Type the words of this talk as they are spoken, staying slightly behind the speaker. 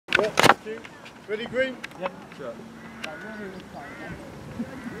Ready, green? Yep.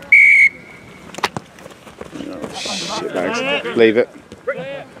 Shitbags. Leave it.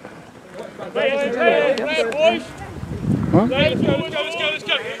 Huh? Let's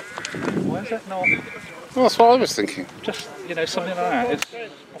go. Why is that not? Well, that's what I was thinking. Just, you know, something like that. It's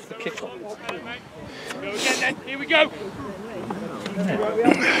off the kick-off. Go again then. Here we go.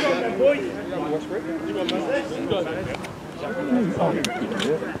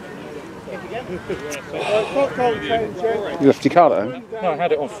 You left your card at home? No, I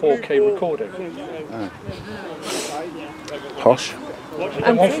had it on 4K recording. Oh. Posh.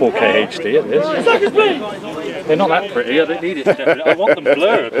 I'm on 4K HD at this. They're not that pretty, I don't need it separate. I want them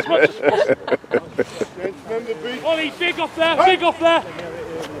blurred as much as possible. Ollie, big off there.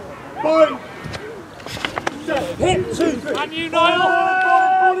 One. Hit 2. And you, Niall.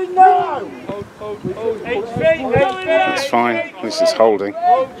 Hold. It's fine. At least it's holding.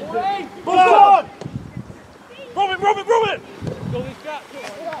 One. Robin! Go this gap.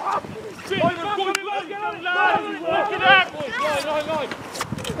 Look at that. Line.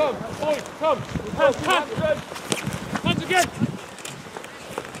 Come, boys, come. Hands again.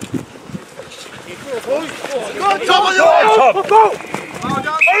 Go on, Tom, on your way! Tom!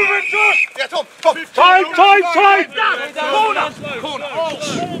 Over it, Josh! Yeah, Tom! Time! Corner!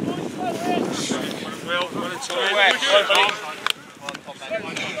 Well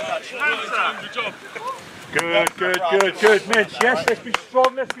Good job. Good, Mitch. Yes, let's be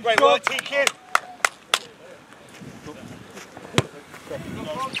strong, Great work, TK.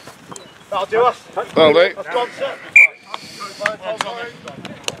 That'll do us. That'll do. That's gone, sir.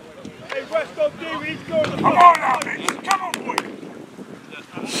 Hey, West on D, we need to go on the Come on now, Mitch. Come on, boy.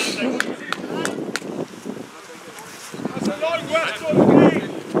 That's a line, West on D.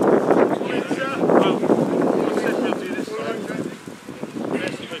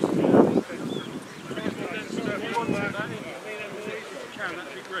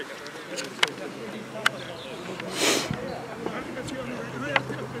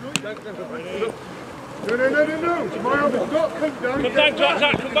 No. My arm has got come down. Come down,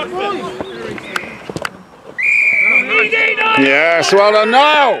 Jack. Come back a bit. Yes, well done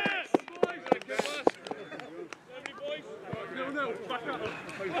now.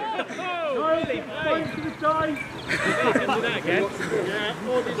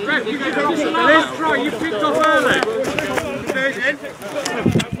 Let's try, you picked up early.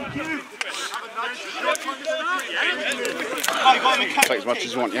 Take as much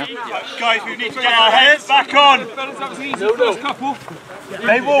as you want, yeah? Guys, we need to get our heads back on. First couple.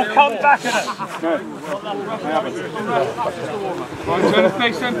 They will come back at us. Right, turn the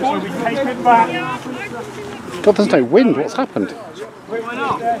face then, boys. Take it back. God, there's no wind. What's happened? Why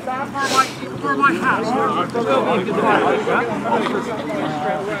not? For my hat.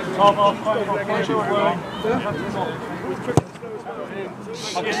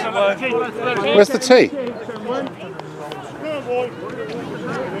 Where's the tea?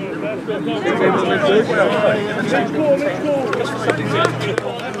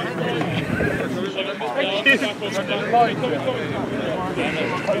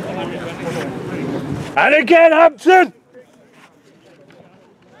 And again, Hampton!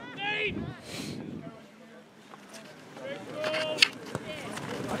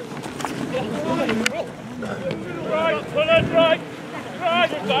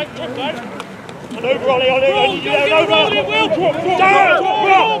 And over, Ollie, over!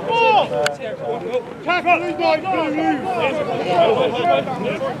 Tackle! Head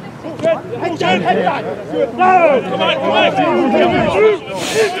back! No! Come on!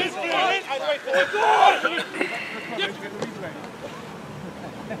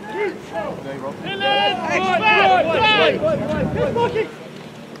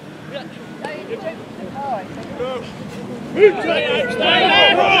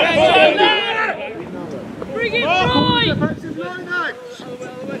 Bring it, Roy!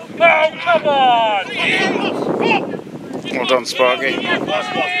 Oh, come on! Well done, Sparky. Show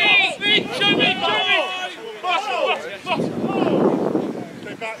me!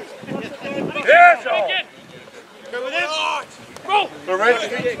 Here's all! Go with it! Roll! The red.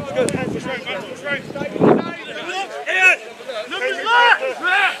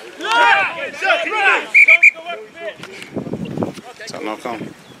 Is that knock on?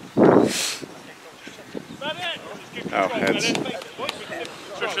 Oh, heads.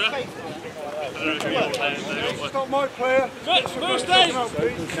 It's not my player. First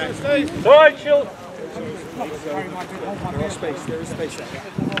aid! Right, chill. There is space there.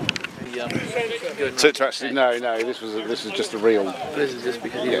 good. To actually, no, this was just a real. This is just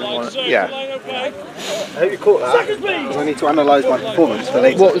because you didn't want it. Yeah. I hope you caught that, because I need to analyse my performance for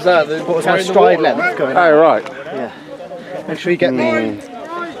later. What was that? What was my stride length going on? Oh right. Yeah. Make sure you get the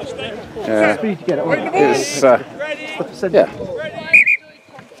speed to get it on. It's yeah.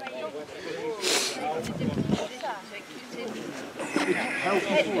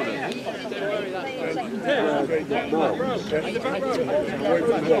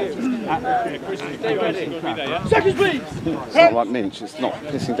 Seconds, please. It's not like Minch. It's not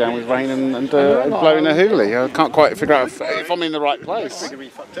pissing down with rain and blowing a hoolie. I can't quite figure out if I'm in the right place. 10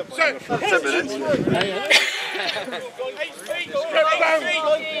 minutes.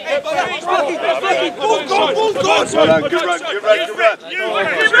 Well done, good run, good run, good run.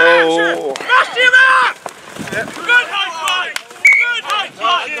 Oh. Smash him up! Good high five! Good high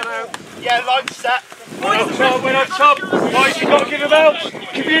five! Yeah, line set. When I top, guys, you've got to give him out.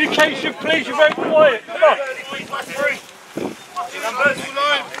 Communication, please, you're very quiet. Come on.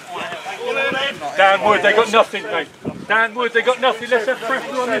 Dan Wood, they got nothing, mate. Dan Wood, they got nothing. Let's have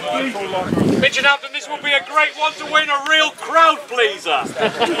pressure on this, please. Mitchell Hampton, this will be a great one to win, a real crowd pleaser.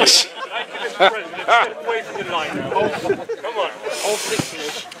 Thank you, Mr. President. Step away from the line now. Come on.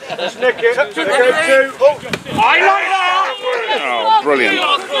 Let's nick it. I like that! Oh, brilliant.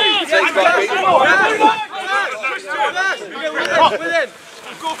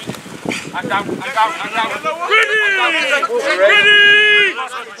 I'm down. Ready!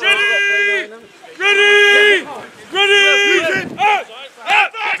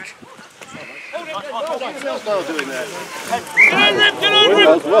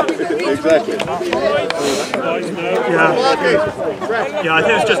 Exactly. Yeah, I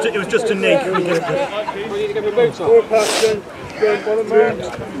think it was just a nick.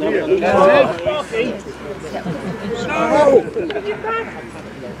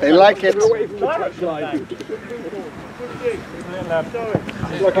 They like it.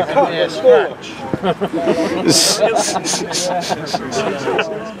 Like a cup of scotch.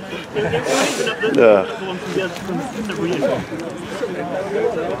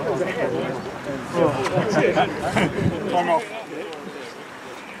 Time off.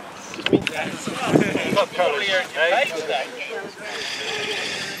 Top colours.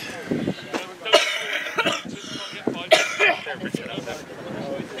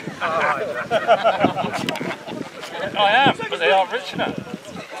 I am, but they are rich now.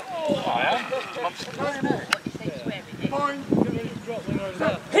 I am.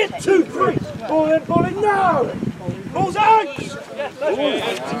 Hit 2, 3. Ball in now. Ball's out. Yeah.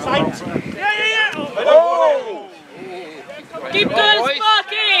 Oh! Keep going,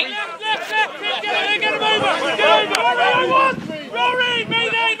 Sparky! Get him over. Rory,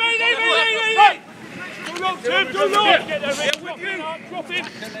 mayday. Go long. Drop him.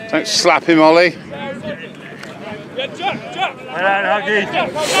 Don't slap him, Ollie. Yeah, Jack.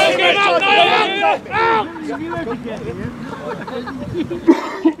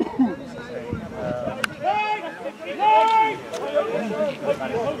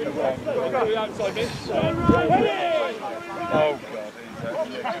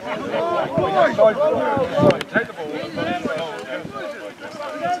 Take the ball.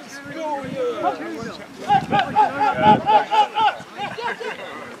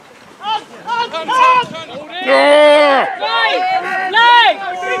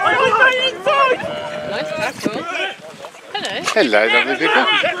 Nice tackle. Hello. Hello, lovely people.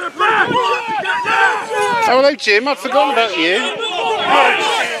 Oh, hello, Jim. I'd forgotten about you.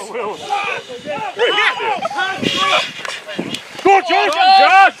 Go on,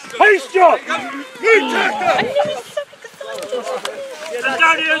 Josh! Pace, Josh! Down.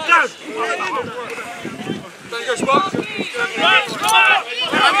 There you go, Spots.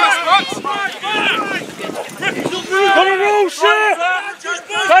 Got a rule, sir!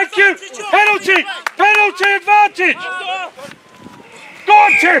 Thank you! Penalty advantage! Go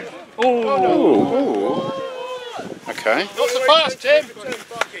on, Tim! Oh. Okay. Not so fast, Tim.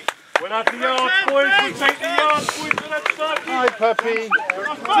 We'll have the yard, boys. We'll take the yard, boys, for that start. Hi, puppy.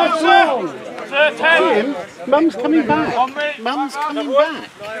 What's wrong? Jim, Mum's coming back. Mum's coming back.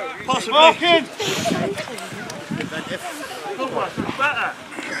 Possibly. Marking!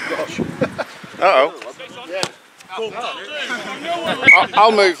 Uh-oh.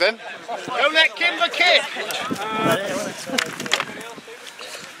 I'll move then. Don't let Kimber kick.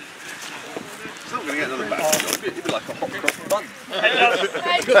 It's not going to get another back. It'd be like a hot cross bun.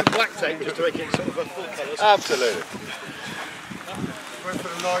 Black tape just to make it sort of a full colours. Absolutely. Went for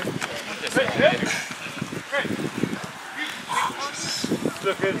the line.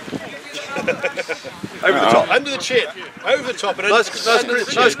 Looking. Over the top, under the chin, over the top, and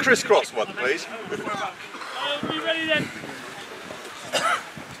nice crisscross one, please. Be ready then.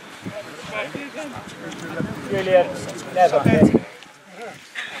 Julian, never.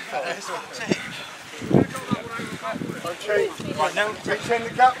 Okay, right now, retain the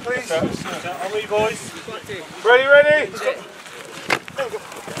gap, please. Are we, boys? Ready?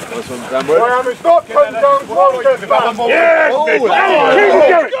 Nice one, Dan Wood. Stop, come down, forward. Yes! Oh, keep it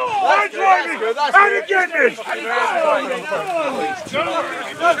going! I'm driving! And again, this!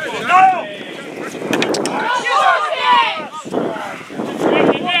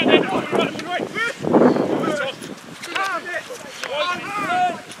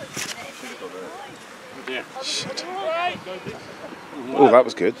 Shit. Oh, that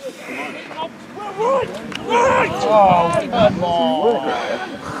was good.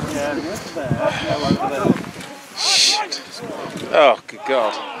 Shit. Oh, good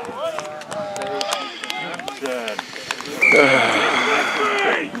God.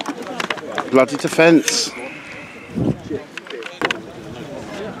 Bloody defence.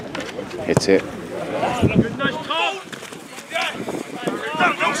 Hit it.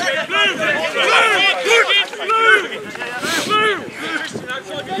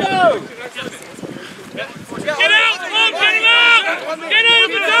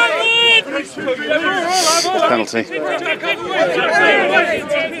 Penalty.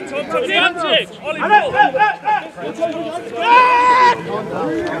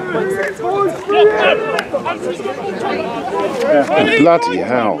 Bloody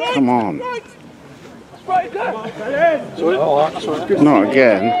hell, come on. Not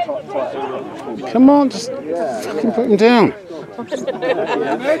again. Come on, just fucking put him down. 16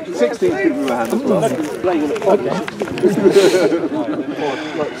 people playing on a podcast.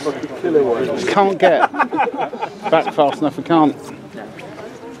 Just can't get back fast enough. We can't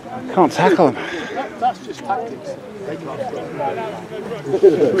tackle him. That's just tactics.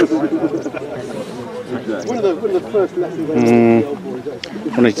 One of the first lessons I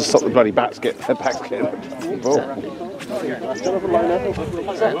We need to stop the bloody backs get their backs getting the ball.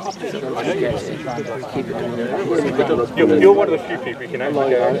 You're one of the few people who can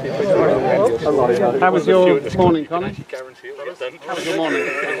actually go. How was your morning, Connie? How was your morning?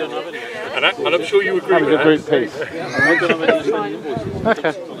 And I'm sure you agree How was with your group piece?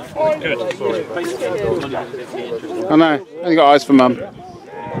 Okay. Good. Sorry. I know. Only got eyes for Mum.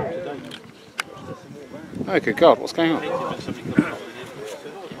 Oh, good God, what's going on?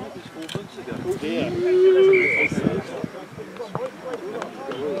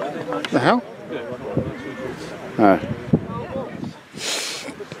 The hell? Oh.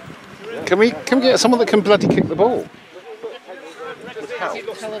 Can we get someone that can bloody kick the ball?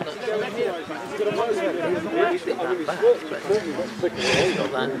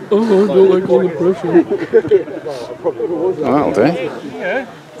 Oh, I don't like all the pressure. Oh, that'll do.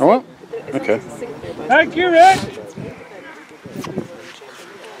 Oh, well? Okay. Thank you, Rick.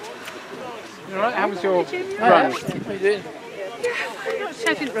 You alright? How was your run? How you doing?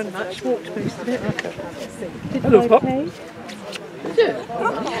 I didn't run much, walked most of it. Hello, Pop.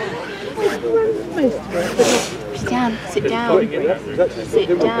 Sit down, sit down. Sit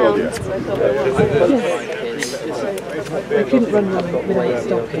down. I couldn't run without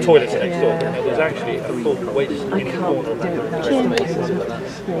stopping. The toilet's next door. There's actually a full waste in the corner.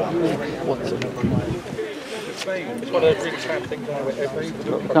 It's one of those really sad things I went over. You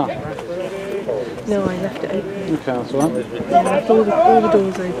can't. No, I left it open. Okay, that's all right. Yeah, I left all the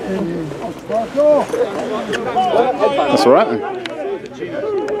doors open. That's all right then.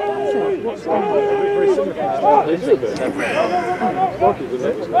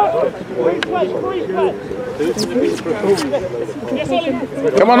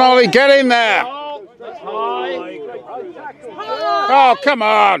 Come on, Ollie, get in there! Oh, come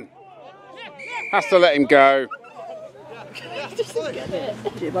on! Has to let him go.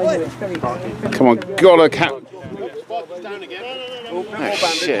 Come on, gotta count. Oh,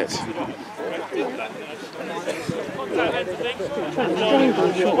 shit.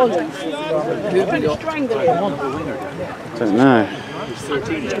 Don't know.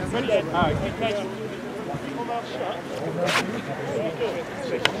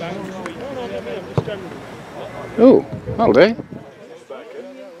 Oh, that'll do.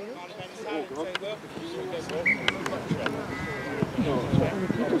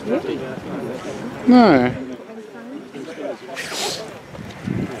 No.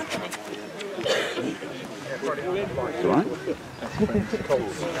 It's alright. I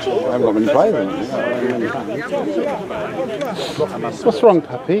haven't got many players in it. What's wrong,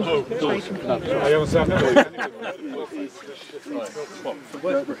 puppy?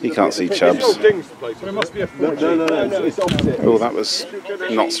 He can't see Chubbs. Oh, that was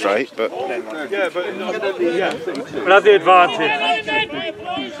not straight, but... We'll have the advantage.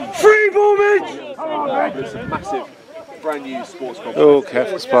 Free ball, Mitch! It's a massive, brand new sports complex. Oh,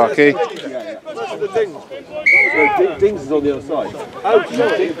 careful, Sparky. Dings is on the other side. Oh,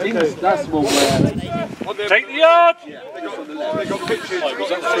 Dings, that's one where... Take the yard! They got pitches. Was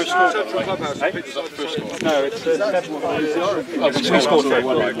that the first score? Central Clubhouse. Pitches up the first score. No, it's the second one.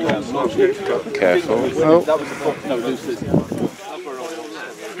 Careful. Oh. That was the problem. No, Lucy's.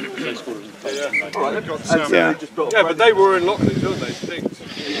 Yeah. Yeah, but they were in Lockleys, weren't they? Dings.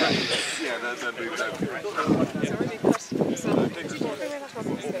 Yeah, they're moved over.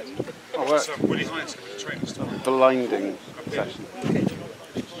 Blinding session.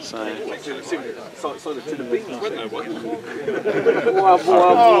 So.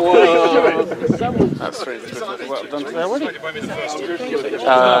 That's three of the work done today already.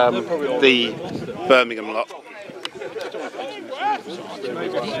 The Birmingham lot.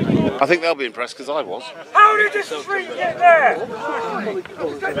 I think they'll be impressed because I was. How did this street get there?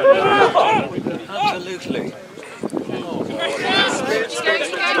 Absolutely.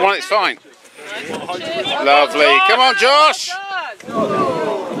 Come on, it's fine. Lovely. Come on, Josh.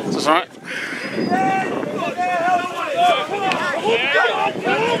 That's all right.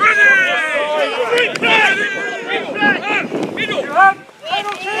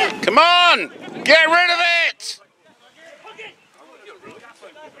 Come on! Get rid of it!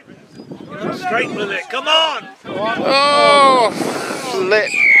 Straight with it, come on! Oh,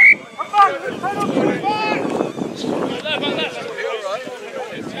 flip.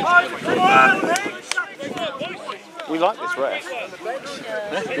 We like this ref.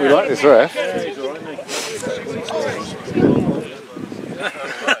 We like this ref.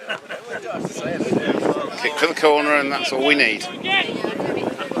 Kick for the corner and that's all we need.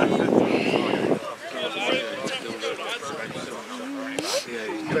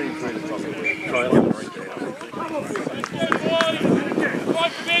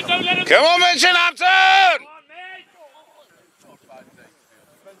 Come on, Mitchelhampton!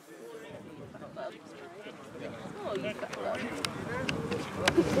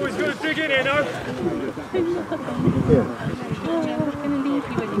 Boys going to dig in here now. We're going to leave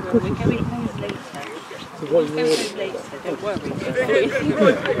you when you go. We're going home later. We're going home later, don't worry.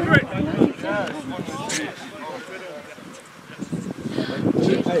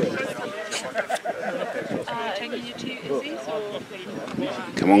 Taking you to Izzy's or?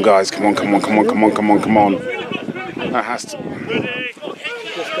 Come on, guys, come on, come on, come on, come on, come on, come on. That has to...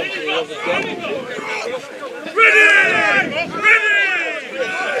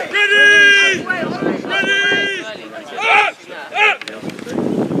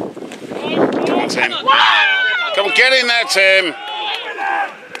 Come on, Tim. Come on, get in there, Tim.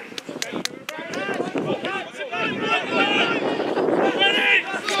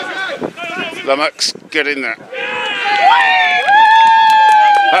 Lummox, get in there.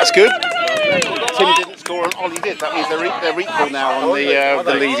 That's good. Tim didn't score and Ollie did. That means they're equal now on the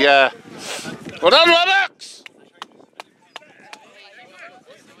lead, yeah. Well done, Lummox!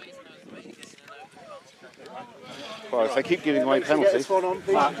 Well, if they keep giving away penalties.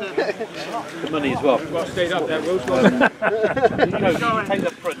 Money as well. Stayed up there, Rose. You paid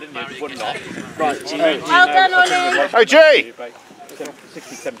up front, didn't you? One lot. Well done, Ollie. Oh, G!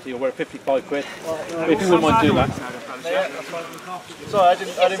 60, 70 or we're 55 quid. If you wouldn't mind doing that. Sorry, I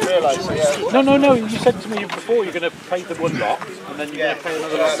didn't realise. Yeah. No, you said to me before you're going to pay the one lot and then you're going to pay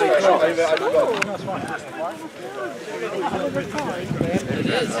another lot. That's fine.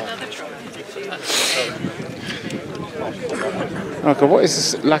 Oh God, what is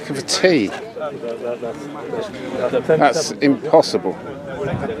this lack of a tee? That's impossible.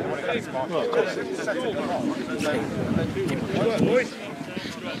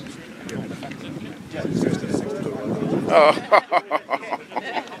 Oh.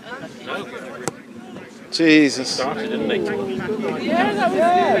 Jesus.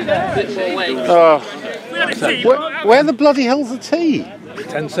 Oh. Where the bloody hell's the tea?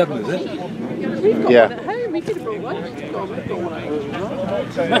 10-7, is it? Yeah. We could have brought one.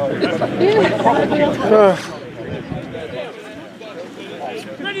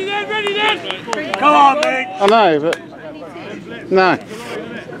 Ready then! Come on, mate! I know, but no.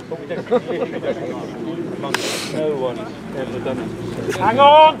 No one ever done it. Hang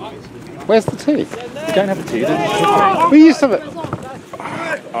on! Where's the tea? You don't have a tea, do you? We used to have it.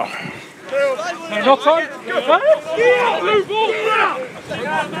 Oh. Not on. Blue ball.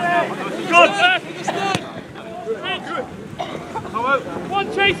 Good. One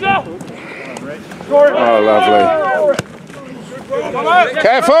chaser. Oh, lovely.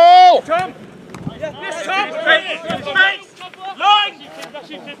 Careful!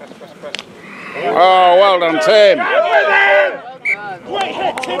 Oh, well done, Tim. Great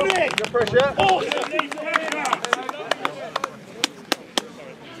hit, Timmy. Good pressure.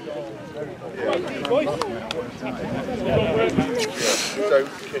 Don't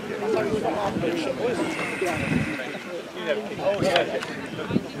kick it.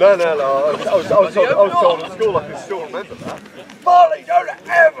 No. I was told at school I can still remember that. Marley, don't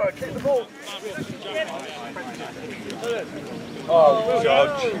ever kick the ball. Oh,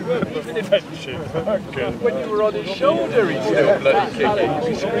 Judge. When you were on his shoulder, he still bloody kicking.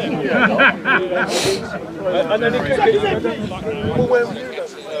 And then he kicked it. Well, where were you then?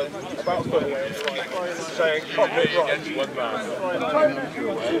 About saying, can't hit against one man.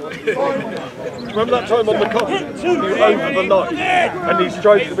 Remember that time on the cop? Over the line, and he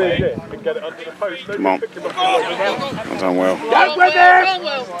strove to be a hit and get it under the post. Come on. Done well. Get with him!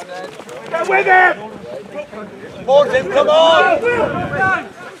 Get with him! Hold him, come on!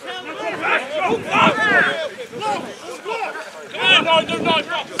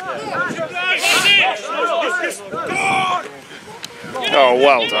 Oh,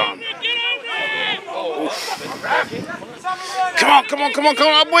 well done. Come on,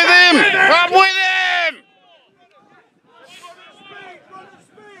 up with him! Up with him!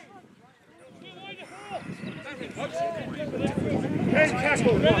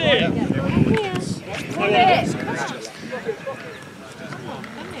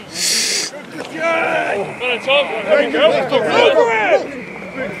 There you go.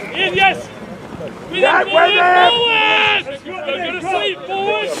 Ian, yes! Get with him! Don't go to sleep,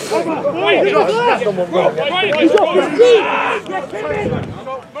 boys! He's off his feet!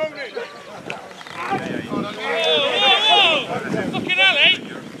 Fucking hell, eh?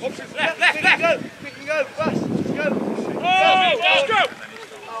 Left! We can go, fast! Let's go! Let's go!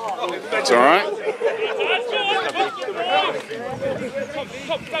 It's all right.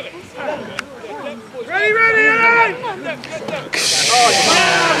 Ready!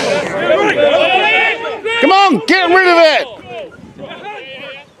 Come on, get rid of it!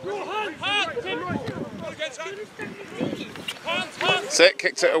 That's it,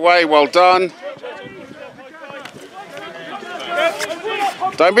 kicked it away, well done.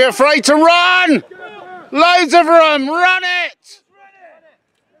 Don't be afraid to run! Loads of them, run it!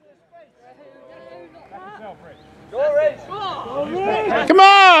 Come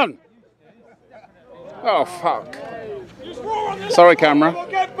on! Oh, fuck. Sorry, camera.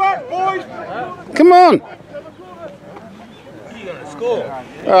 Get back, boys! Come on!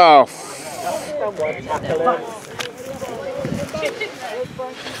 Oh,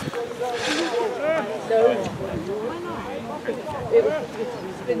 It was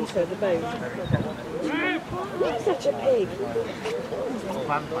Spencer, the boat. He's such a pig.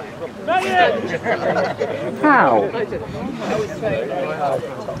 how?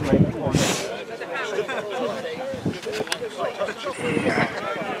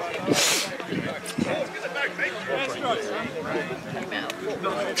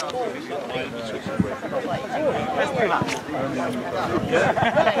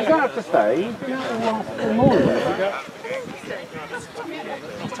 You don't have to stay. You can last for more than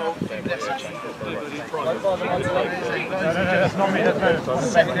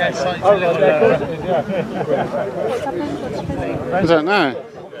I don't know.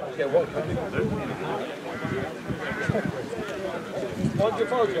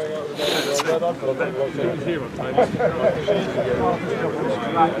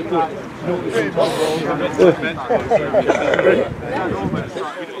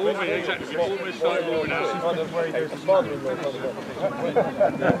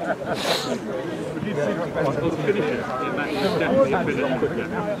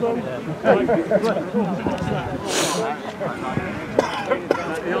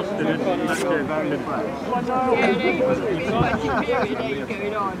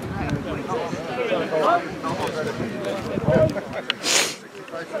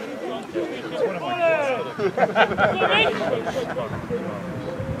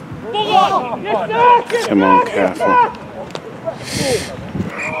 Come on, careful.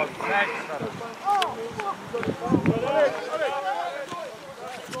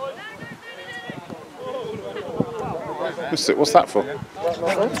 What's that for?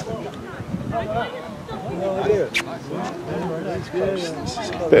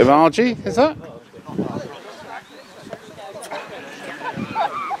 Bit of RG, is that?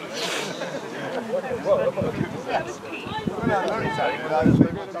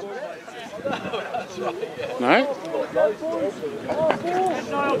 No?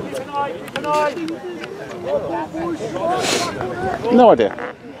 No idea.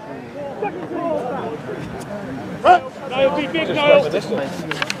 Niall, be big, Niall.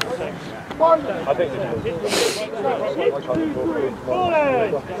 I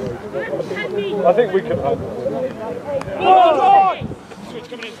think we can. Switch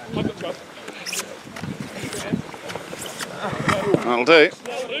coming in. I've got 12. That'll do.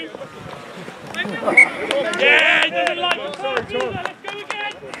 Yeah, he doesn't like it. Let's go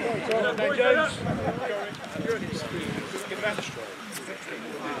again. Jones.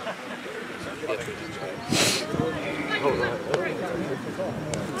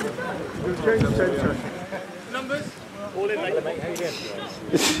 Numbers? All in, mate. How you doing?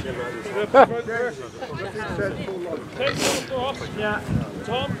 10 for us. Yeah.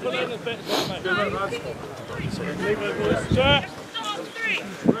 Tom, put in a bit. Sir.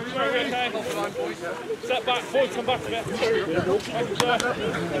 Okay. Step back, boys, come back a bit. Thank you, sir.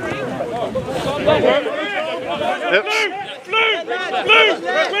 Blue!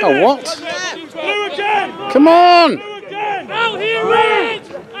 Oh, what? Blue again! Come on! Blue again! Out here, red!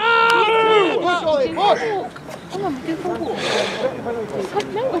 Out!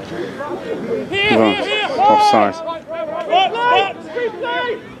 Here! Offside.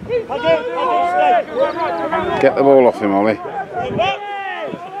 Get the ball off him, Ollie.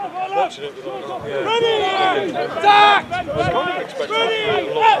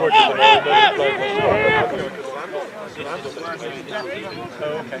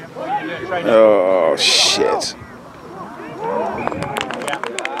 Oh, shit.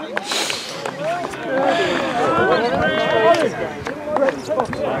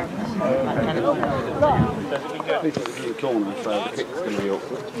 This is the corner, so the kick's going to be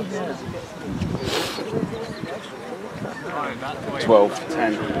awkward. 12 to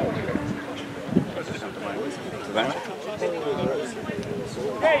 10.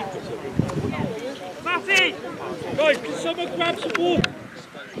 Matty! Guys, can someone grab some water?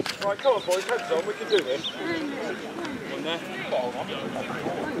 Right, come on, boys, heads on, we can do this. We're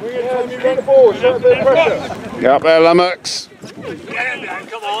going to tell you run the ball, show a bit of pressure. Get up there, Lummox. Come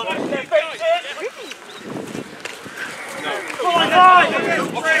on! Come on, guys!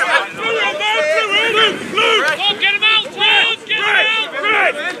 Blue! Get him out, Tom! Get him out!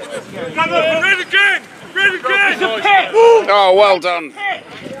 Red! Red again! Red again! Oh, well done.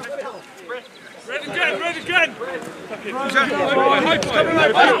 Red again! Red again! Huggies,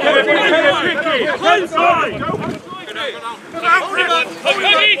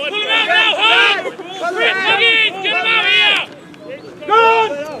 pull him out now, Hug! Huggies, get him out here! Go on!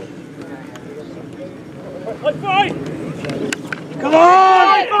 High five! Come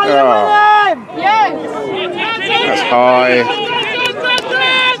on! Oh, that's high.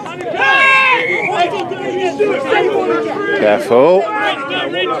 Careful.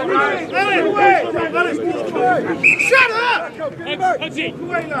 Shut up! Hugsy!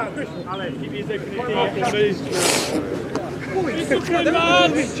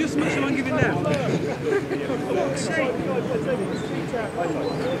 Just much I'm giving now.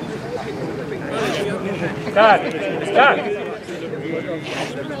 Dad!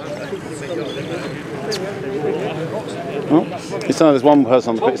 Oh, it's not there's one person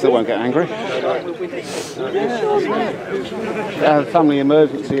on the pitch that won't get angry. Family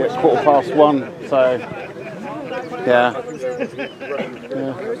emergency at 1:15, so yeah.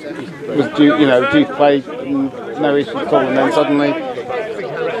 It was due, due to play, no issue at all, and then suddenly,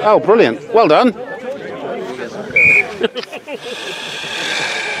 oh, brilliant! Well done.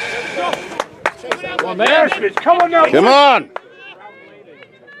 Come on, there, come on now! Come on!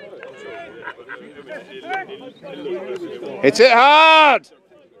 Hit it hard!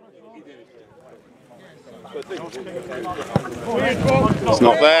 It's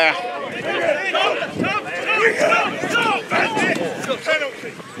not there.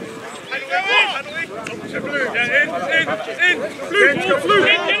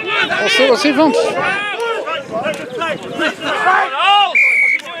 What's the advantage?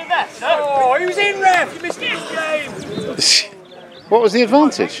 Oh, he was in, ref! You missed his game! What was the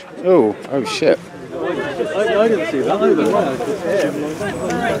advantage? Oh shit. I didn't see that either.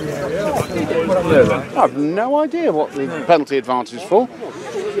 I have no idea what the penalty advantage is for.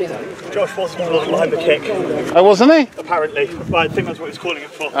 Josh wasn't behind the kick. Oh, wasn't he? Apparently. Well, I think that's what he's calling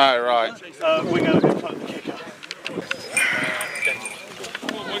it for. Oh, right. Winger in front of the kicker.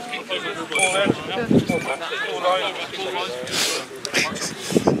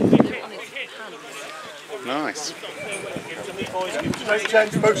 Nice. Straight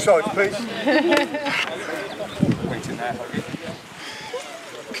change both sides, please.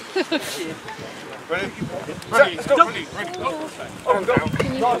 Ready?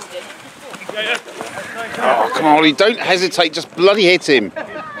 Oh, come on, Ollie, don't hesitate, just bloody hit him.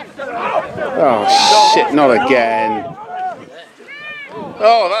 Oh, shit, not again.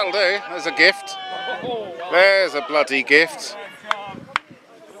 Oh, that'll do. There's a gift. There's a bloody gift.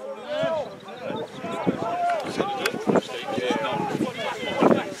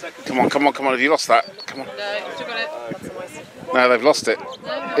 Come on, come on, come on. Have you lost that? Come on. No, still got it. No, they've lost it.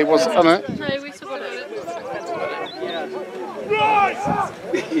 No, It was, oh no. no, we still got it.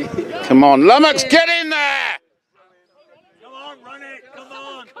 Come on, Lummox, get in there! Come on, run it, come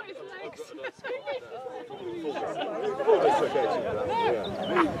on.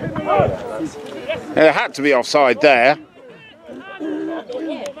 It had to be offside there.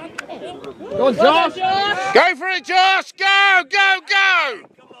 Go on, Josh! Go for it, Josh! Go, go, go!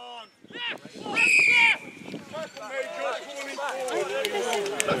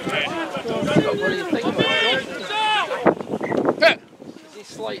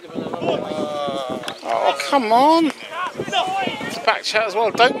 Oh, come on! It's a back chat as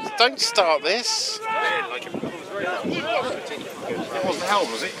well. Don't start this. It wasn't held,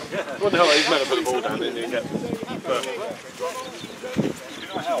 was it? It wasn't held. He's meant to put the ball down and then get perfect.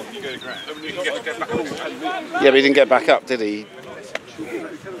 You're not held. You go to the ground. You can get back up. Yeah, but he didn't get back up, did he?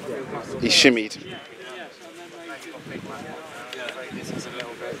 He shimmied.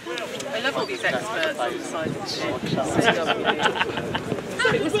 I love all these experts on the side of shit.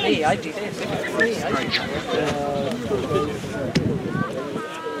 If it was me, I'd do this. If it was me, I'd do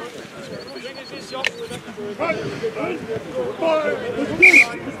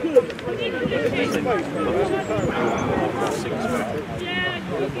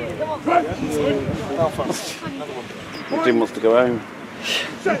Jim wants to go home.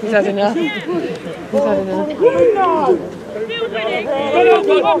 He's had enough. He's had enough.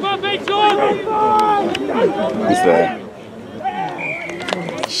 He's there.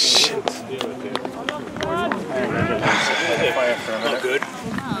 Shit. Not good.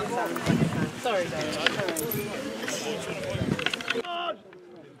 Sorry, Dave.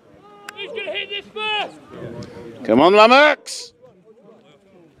 Who's going to hit this first? Come on, Lummox!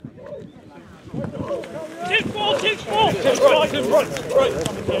 Tip ball, tip ball!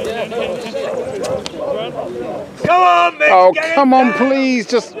 Come on, Mick. Oh, come on, please,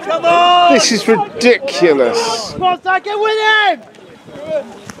 just... Come on. This is ridiculous. Come on, Zach, get with him!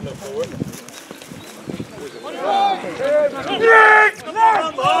 Come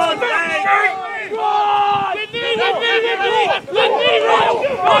on, Mick.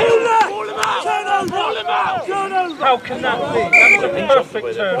 How can that be? That's a perfect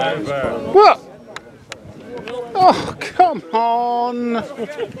turnover. What? Oh, come on.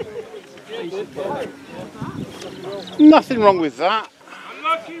 Nothing wrong with that.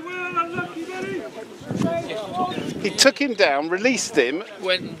 Unlucky, Will, unlucky, Billy. He took him down, released him,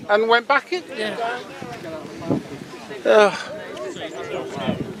 and went back in. Yeah.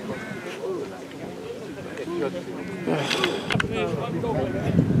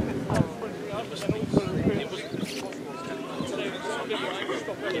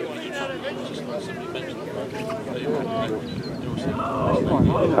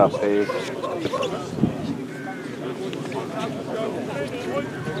 Happy.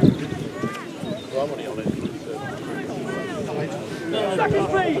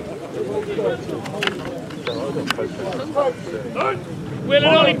 Will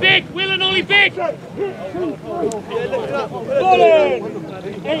and Ollie big, Will and Ollie big. Ball in.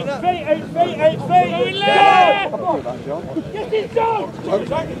 8 feet, 8 feet, 8 feet. Going left. Get it done.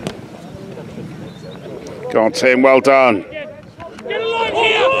 Go on, Tim, well done. Get a line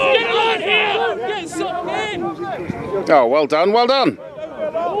here. Get a line here. Get something in. Oh, well done, well done.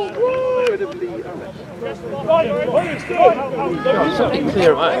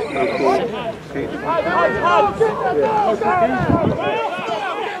 Clear away.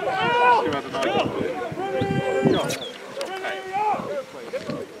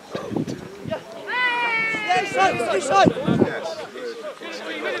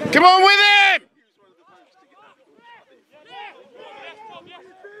 Come on with him!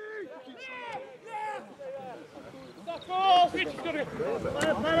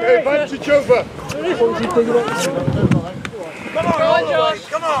 Hey, advantage over. Come on, Josh.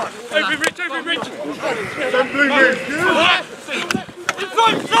 Come on. Over Rich, over Rich. Some blue moves.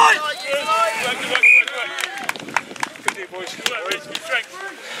 Inside, inside. Good day, boys. Good strength.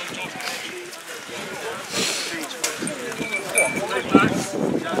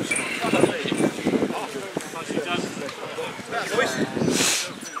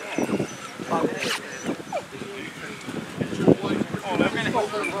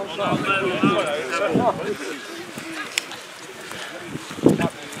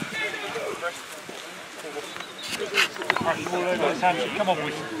 Samson, come on,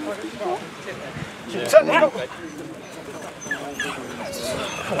 boys.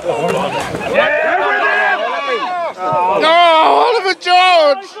 Oh, Oliver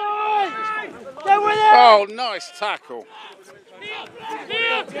George! Oh, nice tackle.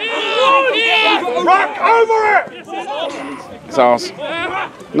 Rock over it! It's ours.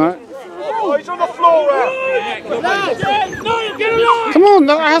 No? Oh, he's on the floor, Come on,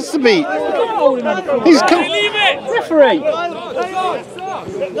 that has to be. He's referee.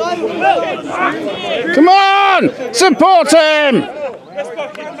 Come on, support him.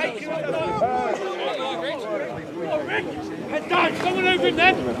 Head down, someone over him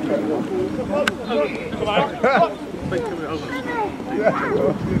then. Come on.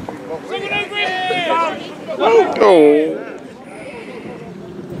 Someone over him. Oh.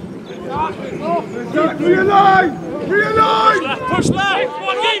 Realign! Realign! Push left! Come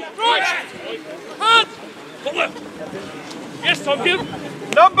on, keep! Right! Hand! Yes, Tom, give!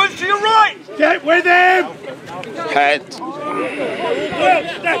 Numbers to your right! Get with him! Head.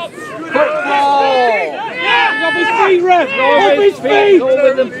 Off his feet, Rev! Off his feet! All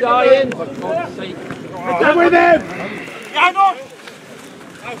with them flying. Get with him! Hang on!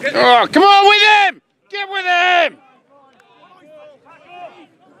 Oh, come on with him! Get with him!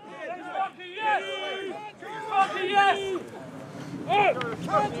 Yes!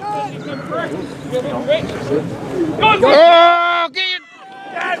 Oh, get it!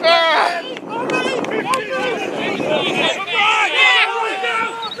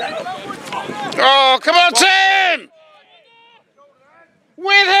 Oh, come on, Tim!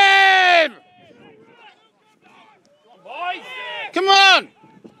 With him! Come on!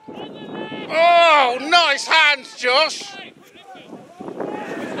 Oh, nice hands, Josh!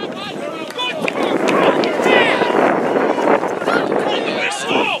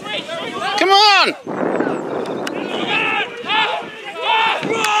 Come on!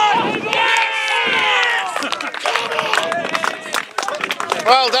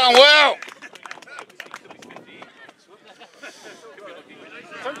 Well done, Will!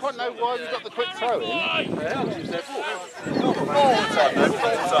 I don't quite know why we got the quick throw in.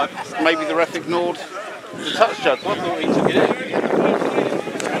 Maybe the ref ignored the touch judge. I thought he took it in.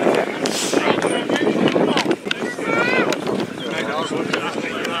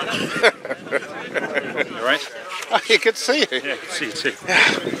 You right? Oh, yeah, good to see you. Yeah, good to see you too.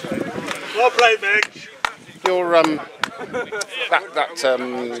 Well played, Meg. Your that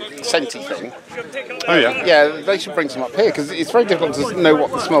scenty thing. Oh yeah? Yeah, they should bring some up here because it's very difficult to know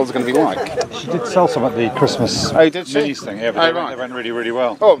what the smells are going to be like. She did sell some at the Christmas minis thing, yeah, but right. they went really, really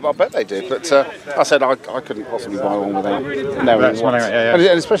well. Oh, I bet they did, but I said I couldn't possibly buy one without knowing That's what. one, yeah. And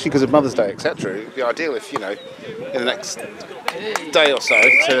especially because of Mother's Day, etc. It'd be ideal if, in the next day or so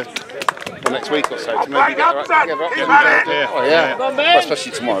or next week or so to maybe get her up together. Oh yeah. Well,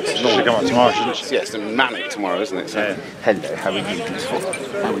 especially tomorrow. She'll come up tomorrow, shouldn't she? Yeah, it's manic tomorrow, isn't it? So, hello, how are you, beautiful?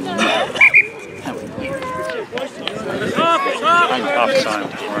 How are you? Half time.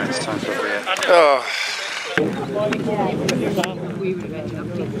 Alright, it's time for a beer. Oh.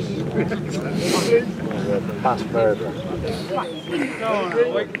 Pass further.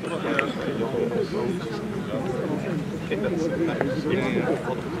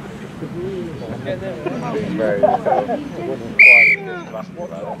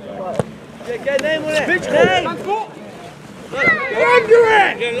 Get name on it! Big name! Under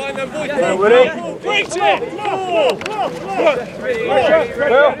it! Yeah, line them boys. Break it!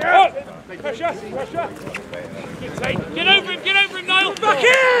 Pressure! Get over him, Niall! Back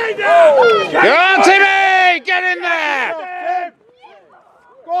in! Go on, Timmy! Get in there!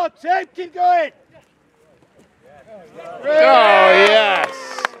 Go on, Tim, keep going! Oh, yes!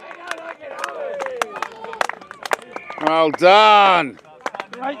 Well done!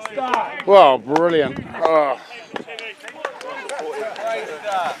 Great start! Well, brilliant. Oh.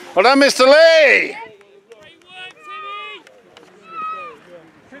 Well done, Mr. Lee!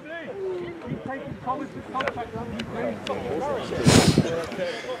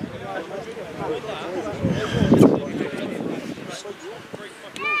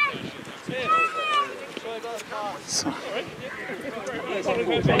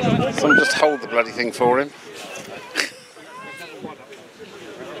 Someone just hold the bloody thing for him.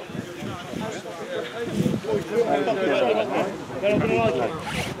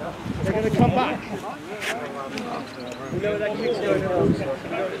 They're going to come back. For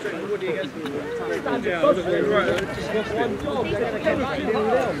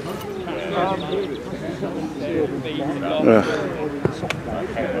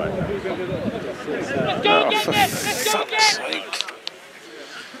fuck's sake.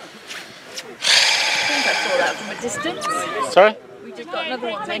 I think I saw that from a distance. Sorry?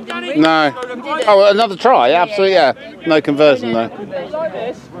 another one then, didn't we? No. Oh, another try? Absolutely, yeah. No conversion though,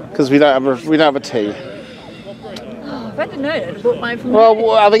 because we don't have a tee. If I didn't know it, I'd have bought mine from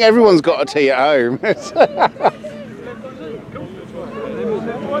Well, I think everyone's got a tee at home.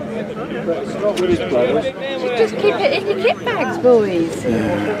 Just keep it in your kit bags, boys.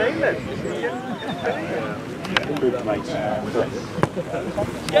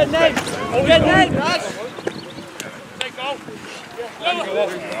 Get name! Get name, lads! Take off! Drop a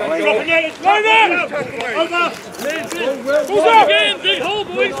net! Line there! Over! Who's up? Get in! Big hole,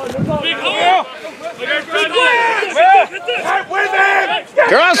 boys! Big hole! With him!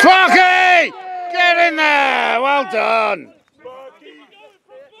 Go on, Sparky! Get in there! Well done.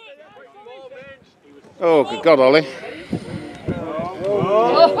 Oh, good God, Ollie.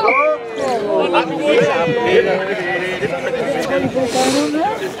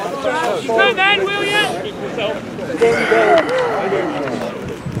 Come then, will you?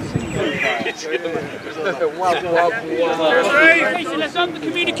 Let's up the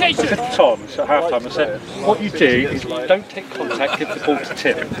communication. Tom, so at half time, I said, what you do is you don't take contact, give the ball to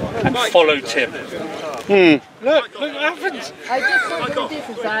Tim, and follow Tim. Look what happens. I just saw the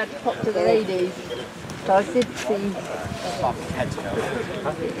difference. I had to pop to the ladies. So I did see.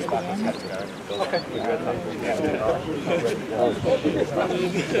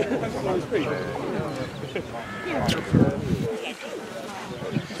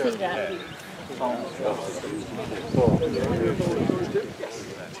 See that.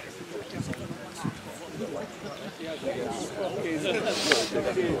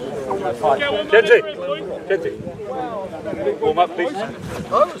 Kenzie. Warm up, please.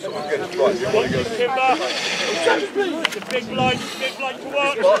 Big line to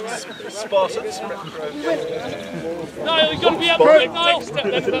work. Spartans. Niall, you've got to be up there, Niall. Step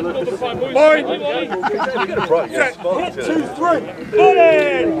left, that's all the fine moves. One, 2, 3. Put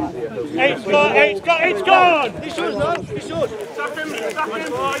in! Eight's gone! He should. Tap him, boys.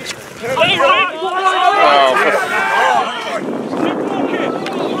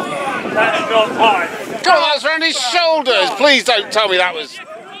 That is not high. God, that's round his shoulders. Please don't tell me that was...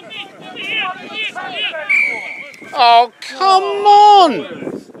 Oh, come on!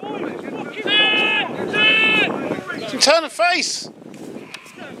 Turn the face!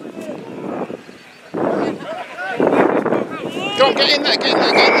 Go on, get in there, get in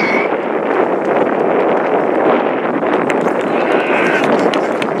there, get in there!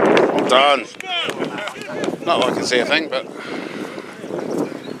 Well done. Not that I can see a thing, but...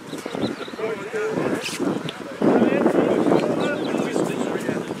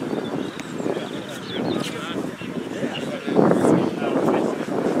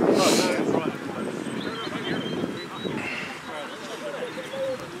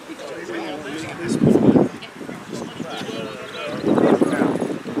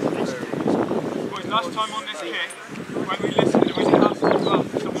 Last time on this kit, when we listened, it was in us as well.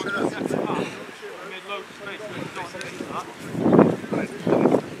 Someone set it up, and there's loads of space.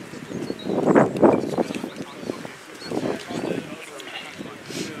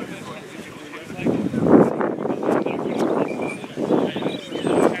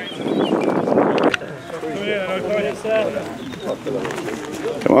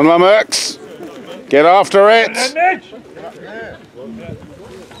 Come on, Lummox. Get after it.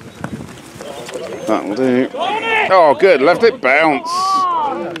 That'll do. Oh, good. Left it bounce.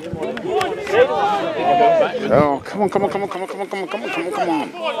 Oh, come on, come on, come on, come on, come on, come on, come on, come on, come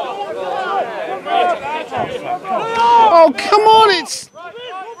on. Oh, come on.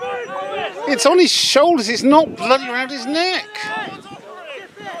 It's on his shoulders. It's not bloody around his neck.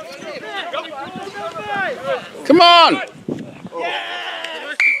 Come on.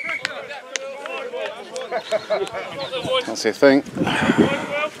 Can't see a thing.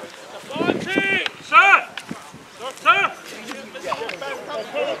 Sir! Sir!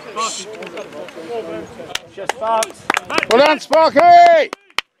 Well done, Sparky!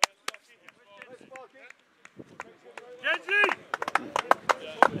 Kenzie!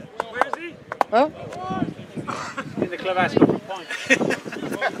 Where is he? Huh? In the clubhouse. It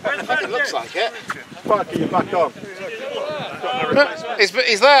looks like it. Sparky, you're back on. He's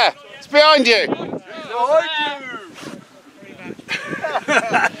there. It's behind you.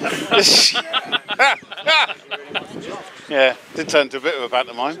 Yeah, did turn to a bit of a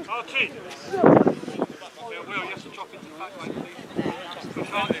pantomime. Will, you have to drop into the back line, please.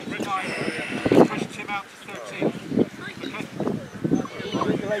 Push Tim out to 13.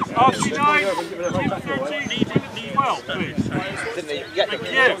 Okay. RC9, Tim 13, need well, please. Didn't he get the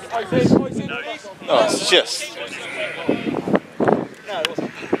Oh, it's just... No, it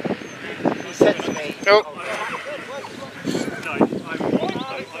wasn't. He said to me, Oh.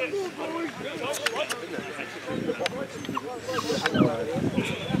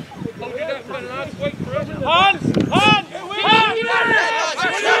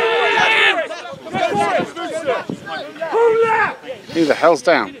 hell's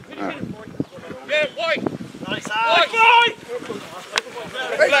down? Oh. Yeah, white. Nice White, eye. white.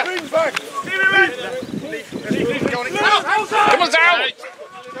 Move back. Keep him in. Come on, down!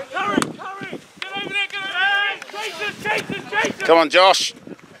 Carry. Get over there, get over there. Chase. Come on, Josh.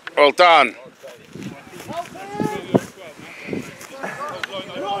 Well done.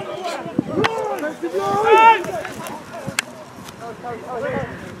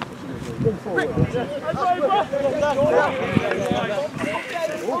 Come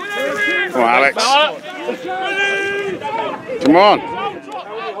on, Alex. Come on.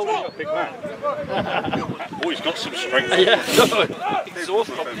 Oh, he's got some strength. He's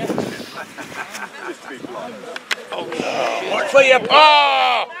awesome.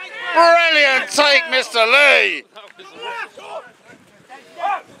 Oh, brilliant take, Mr. Lee.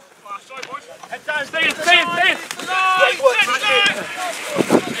 Head down, stay in.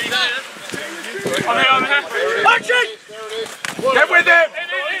 On here. Action! Get with him!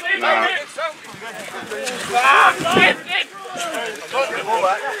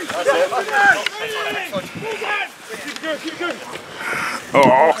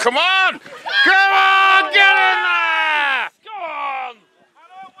 Oh, come on! Come on, get in there! Go on!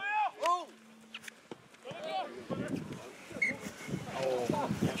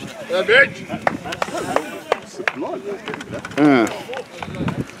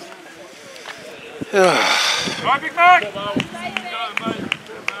 Right, big man!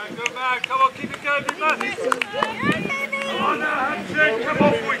 Go back, come on, keep it going, big man! Come on now, handshake, come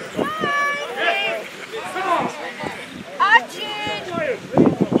on, boys! Come on! Archie!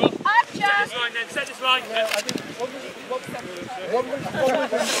 Line then, set this line.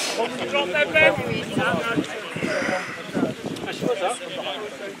 Drop that Ben.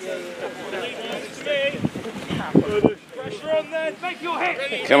 Pressure on there, make your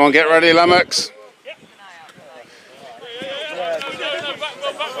hit. Come on, get ready, Lummox.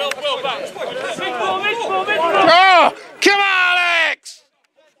 Oh, come on, Alex!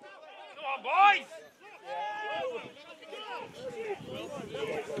 Come on, boys!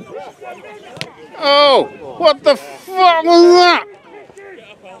 Oh, what the fuck was that?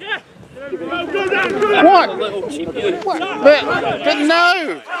 What? But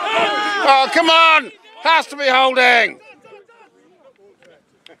no! Oh, come on! Has to be holding!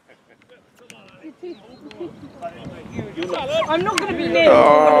 I'm not going to be near.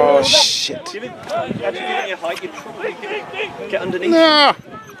 Oh, shit. Actually, given your height, you'd probably get underneath. No!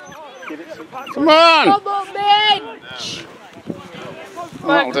 Come on! Come on, bench!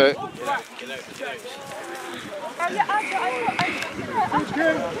 That'll do.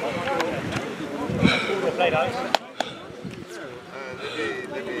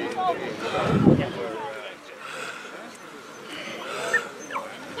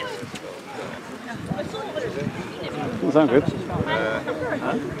 Doesn't sound good.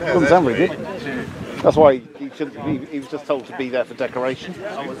 Doesn't sound very good. That's why he was just told to be there for decoration.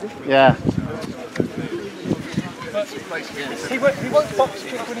 Yeah. He won't box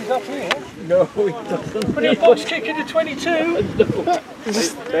kick when he's up here. No, he doesn't. But he'll box kick in the 22. The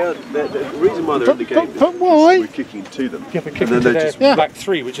reason why they're in the game is why? we're kicking to them. Yeah, but and kicking then to they their just back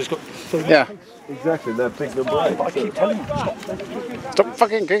three, which has got... Yeah. exactly, they're big number 8. But I keep telling you, stop. Stop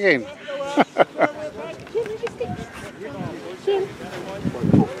fucking kicking.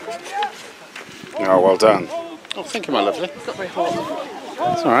 Oh, well done. Oh, thank you, my lovely. It's not very hot.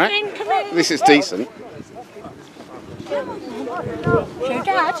 It's all right. At least it's decent. Your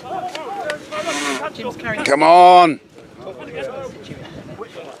dad? Jim's carrying. Come on.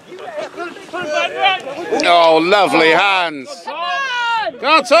 Oh, lovely hands. Come on! Go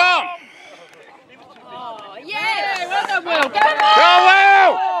on, Tom. Oh, yeah! Well done, Will. Go,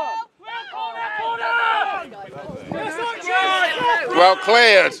 Will. Well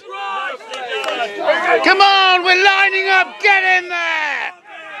cleared. Come on, we're lining up. Get in there.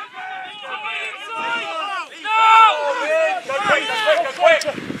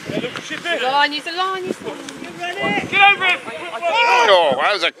 Line, use the line, use the line. Get over him! Oh,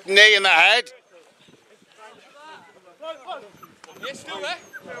 that was a knee in the head. Yeah, still there.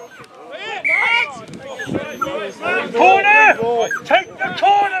 Corner! Take the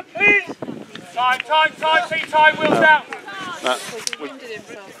corner, please! Time, see time, wheels out. No.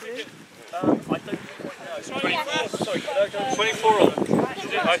 24 on.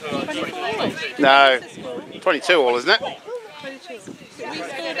 No. 22 all, isn't it? 22. We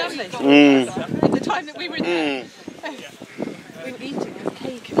scored, haven't they? Mm. At the time that we were in there. We were eating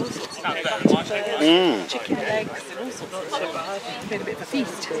cake and all sorts of chicken legs and all sorts of stuff. It's been a bit of a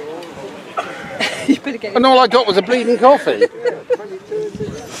feast. You better get And all I got was a bleeding coffee.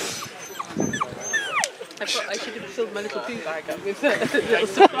 I should have filled my little poo bag up with a little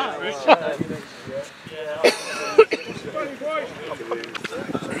surprise.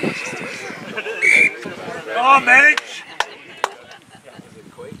 Come on, Mitch!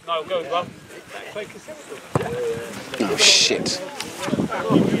 No, go, Bob. Oh shit.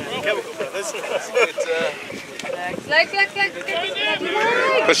 Legs.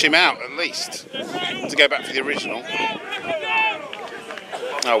 Push him out at least to go back for the original.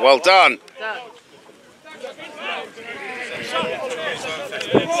 Oh, well done.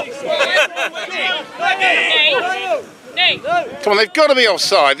 Come on, they've got to be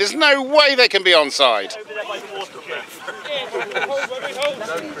offside. There's no way they can be onside.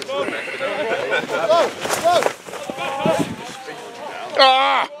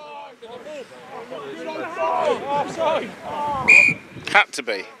 Ah! Had to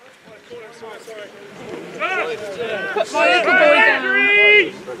be. Put my little boy down.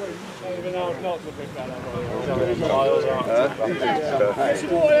 Somebody's down over there.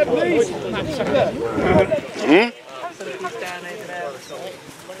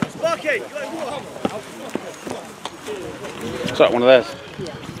 Is that one of theirs?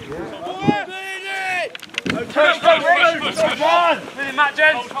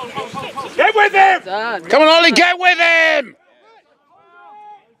 Get with him! Done. Come on, Ollie, get with him!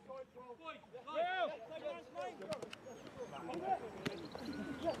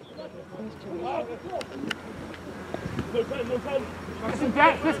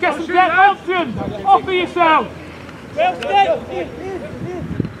 Let's get some depth option! Offer yourself!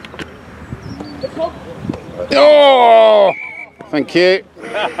 Oh! Thank you.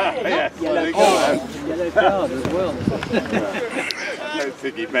 Yellow card as well. I don't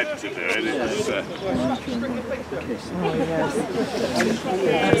think he meant to do it.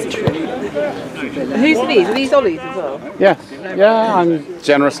 Who's these? Are these Ollies as well? Yeah, yeah, I'm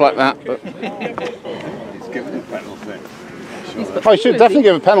generous like that. But He's given a penalty. I should definitely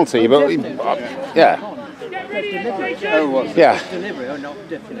give a penalty, but yeah. Yeah. Delivery or not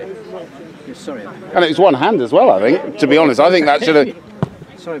definitely. Sorry. And it was one hand as well, I think. To be honest, I think that should have.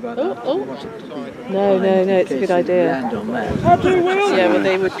 Sorry about that. No, it's a good idea. Land on that. Yeah, well,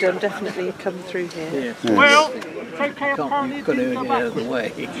 they would definitely come through here. Yeah. Well, take care of You've got to get out of the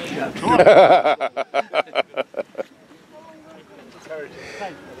way.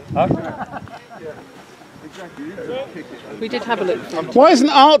 We did have a look. Why isn't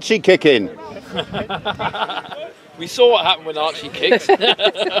Archie kicking? We saw what happened when Archie kicked.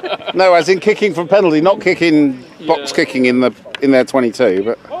 No, as in kicking from penalty, not kicking box kicking in their 22.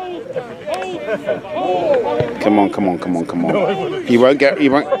 But come on. You won't get.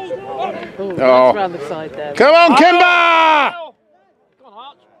 You won't. Oh, that's around the side there. Come on, Kimber!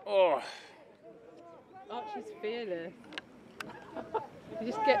 Oh. Archie's fearless. He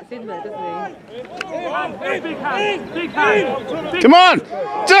just gets in there, doesn't big hand! Come on!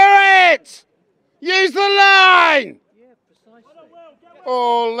 Do it! Use the line!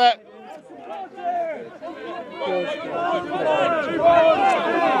 Oh, let...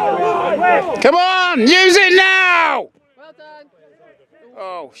 Come on! Use it now! Well done.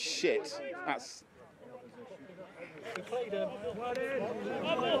 Oh, shit. That's...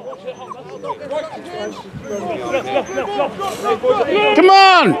 Come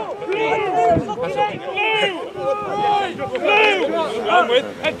on!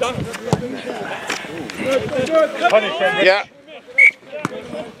 Yeah.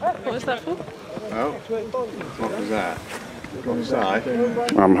 What was that for? Oh, what was that? Offside?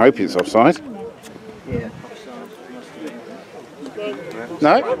 I'm hoping it's offside. Yeah.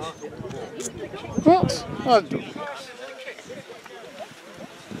 No? What?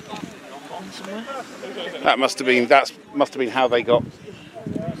 That must have been how they got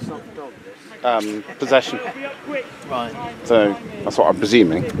possession. Right. So that's what I'm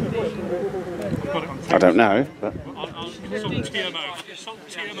presuming. I don't know, but He is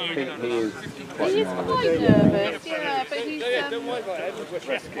quite nervous, yeah, but he's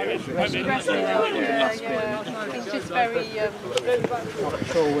he's just very Not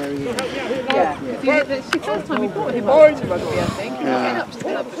sure where he is. yeah. It's the first time we brought him up to rugby, I think. He's been up to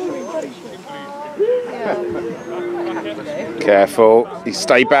club. careful. You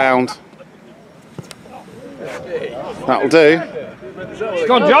stay bound. That'll do.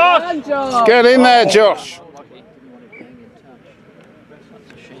 Go on, Josh! Get in there, Josh.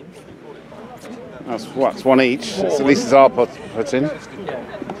 That's one each. So at least it's our put in. Is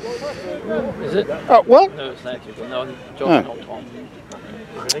it? Oh, well. No, it's their keeper. No, Josh not on.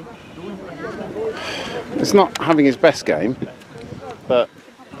 Really? It's not having his best game, but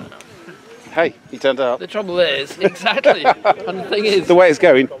Hey, he turned up. The trouble is, exactly. And the thing is, The way it's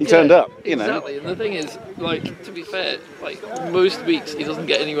going, he turned up. You know. Exactly. And the thing is, like, to be fair, like most weeks he doesn't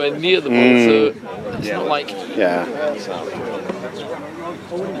get anywhere near the ball, so it's not like. Yeah.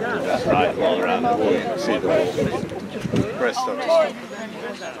 That's right, all around the wall you can see the wall. Press on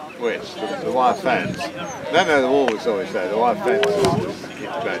which the wire fence. No, the wall was always there. The wire fence is keep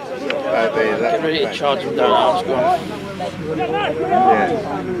the bench. Get ready to charge him down.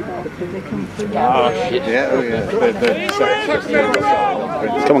 Oh shit. Yeah, oh yeah.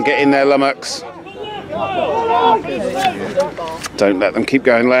 Come on, get in there, Lummox. Don't let them keep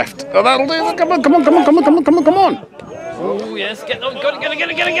going left. Oh, that'll do. Come on, come on, come on, come on, come on, come on, come on. Oh yes, get it.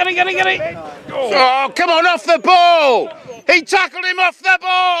 Oh, come on, off the ball! He tackled him off the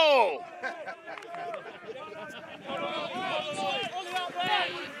ball!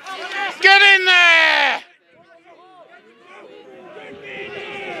 Get in there!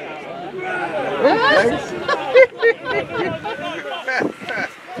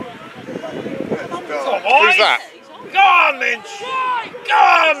 Who's that? Go on, Minch! Go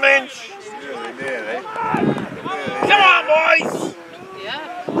on, Minch! Nearly. Come on, boys!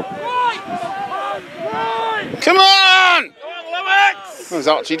 Come on! Lummox! Where's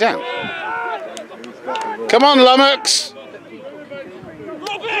Archie down? Come on, Lummox!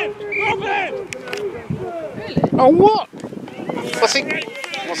 Robin! Oh, what? What's he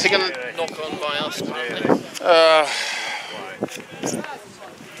gonna Knock on by us.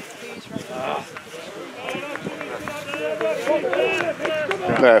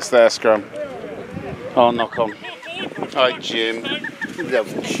 There's their scrum. Oh, knock on. Hi, Jim.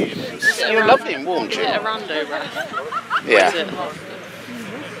 Love Jim. You're lovely and warm, Jim. A rando ref. Yeah.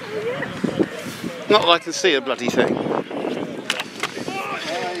 Not that I can see a bloody thing. You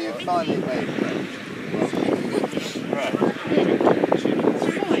finally made it.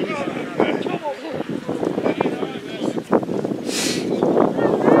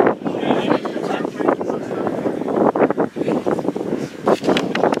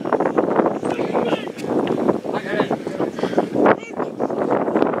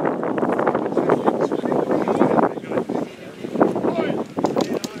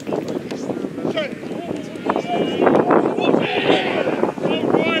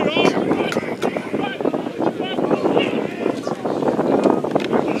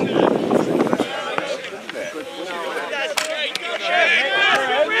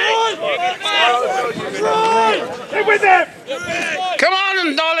 Come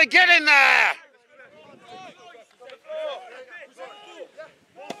on, Dolly, get in there!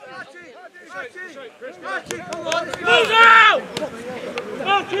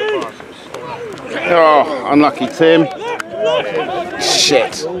 Oh, unlucky Tim.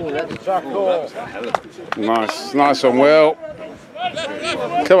 Shit. Nice one, Will.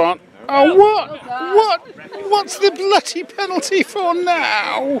 Come on. Oh, what? What's the bloody penalty for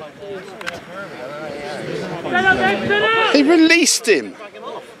now? He released him.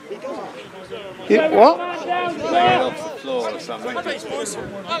 What? Off the floor or something.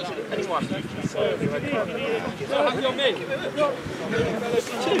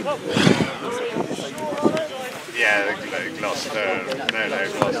 Yeah, the Gloucester. No,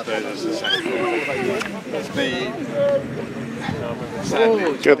 Gloucester. That's the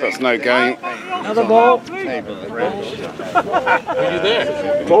same. Good, that's no game. Another ball. Table at Are you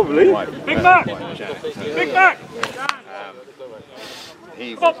there? Probably. Big Mac! Big Mac!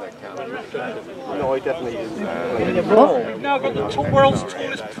 He was a counter. No, I definitely didn't. We've now got the world's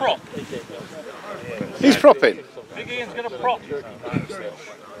tallest prop. He's propping. Big Ian's going to prop.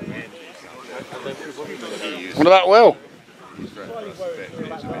 What about Will? He's a bit too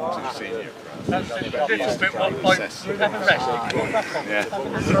senior for us. That's a bit like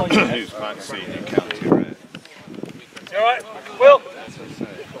Yeah, he was quite senior county rare. You alright? Will?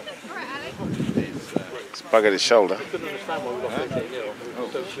 He's buggered his shoulder.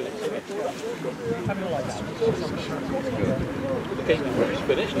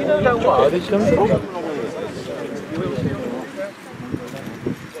 Finished. You don't know why this comes from.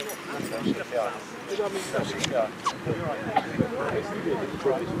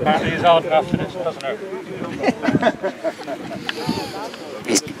 Apparently it's hard enough for this, doesn't it?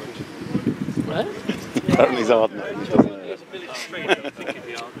 Apparently he's hard enough, doesn't it?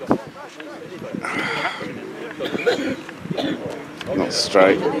 Not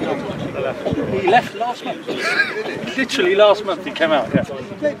straight. He left last month. Literally last month he came out, yeah.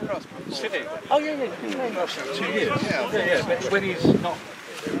 Sydney. Oh yeah, yeah. He's playing last 2 years. Yeah, but when he's not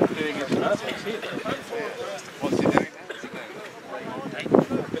doing his stuff, he's here. What's he doing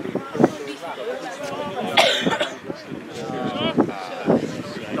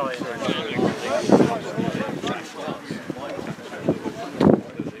now?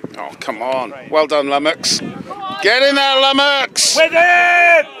 on. Well done, Lummox. Get in there, Lummox. With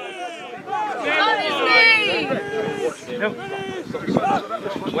it!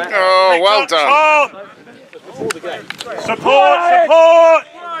 Oh, well done. Support! Support!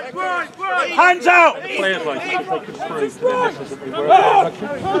 Hands out! Players like to take it through, but this isn't the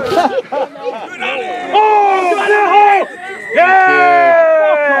Oh!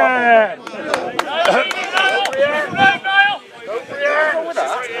 Yeah!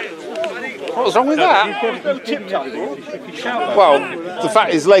 What was wrong with that? Well, the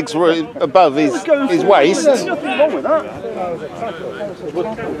fact his legs were above his waist. There's nothing wrong with that.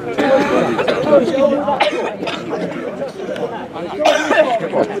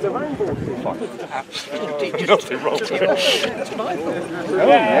 nothing wrong with it.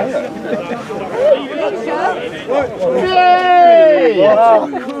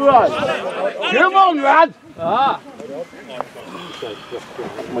 Come on, lad!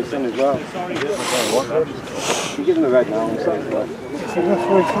 My son as well. You give him the red now.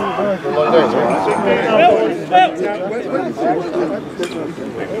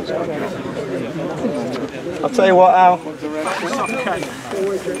 I'll tell you what, Al.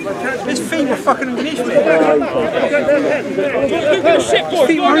 His feet were fucking underneath me. His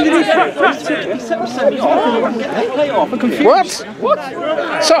feet were underneath me. What?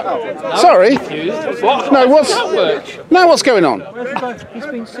 Sorry? What? No, what's... Now what's going on? He's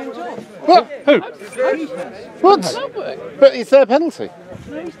been sent off. What? Who? What? But it's their penalty.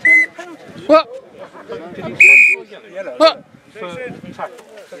 What? What? But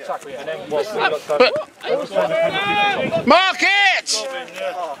mark it!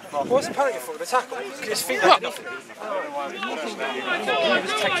 What's the penalty for? The tackle? His feet were nothing.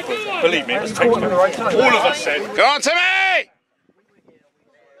 Believe me, it was technical. All of us said. Go on to me!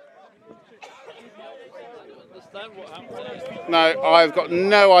 No, I've got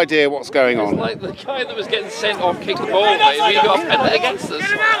no idea what's going on. It's like the guy that was getting sent off kicked the ball away and we got a penalty against us. Get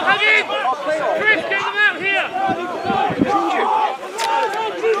them out, Huggy! Chris, get them out here!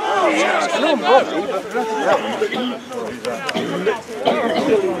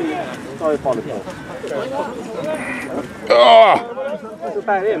 Oh!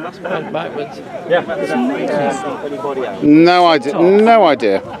 About him, that's Went backwards. No idea. No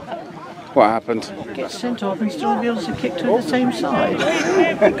idea what happened. Get sent off and still be able to kick to the same side. You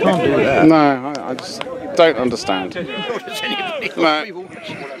can't do that. No, I just don't understand. No.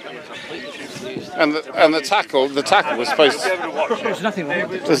 And the tackle was supposed to... There's nothing wrong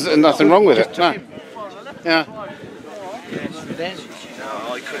with it. There's nothing wrong with it. No. Yeah.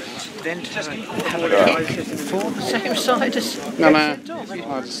 Then to have a kick for the same side as No. it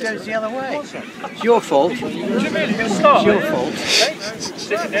goes the other way. It's your fault. It's your fault.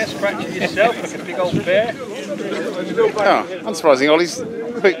 Sitting there scratching yourself like a big old bear. Oh, unsurprising. Ollie's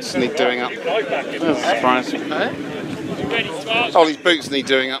boots need doing up. That's surprising. Ollie's boots need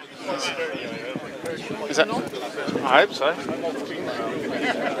doing up. Is that? I hope so.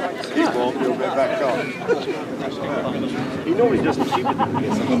 He normally doesn't keep it.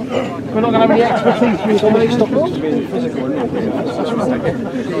 We're not going to have any expertise to make stoppers to be physical.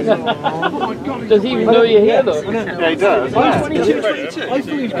 Does he even know you're here though? Yeah, he does. I thought he was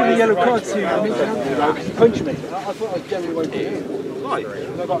giving a yellow card to because he punched me. I thought I was generally won't get in. Right.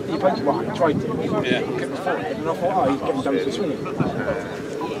 He punched me, I tried to. Yeah. And I thought, oh, he's getting down to the swing.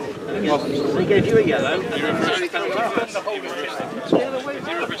 He gave you a yellow.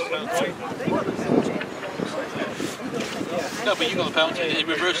 No, but you got the penalty in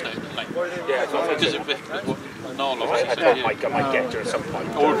reverse now, like. Yeah, because it no, I might get to at some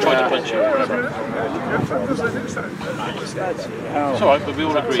point. Or try to punch you. It's alright, but we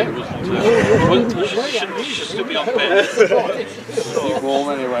all agree it wasn't. You should still be on bed. You're warm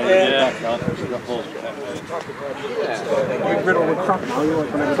anyway. Yeah. You're riddled with crap now. You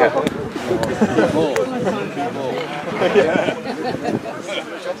won't want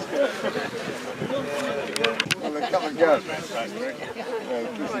Come and go.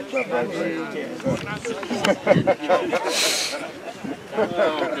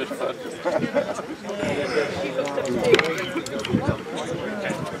 Good fun.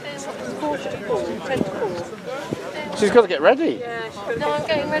 She's got to get ready. Yeah, no, I'm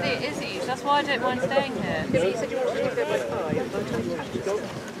getting ready at Izzy's. That's why I don't mind staying here. Yeah, but you said you wanted to go by car.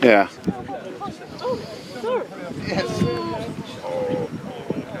 Yeah. Yes.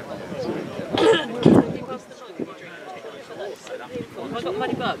 Have I got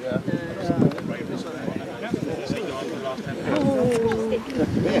money bug?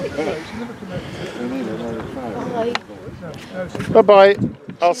 Bye bye.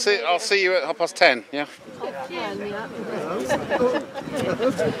 I'll see you at 10:30. Yeah. I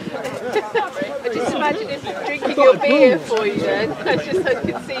just imagine him drinking your beer for you then. I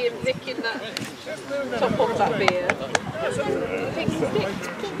could see him nicking that top off that beer.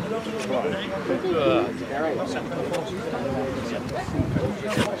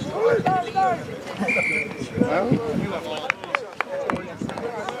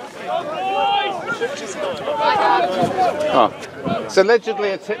 Oh, it's allegedly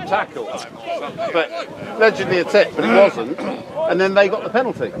a tip tackle, but allegedly a tip, but it wasn't, and then they got the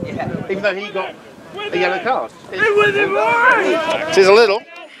penalty, even though he got a yellow card. It is a little.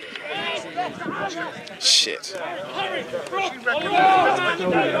 Shit.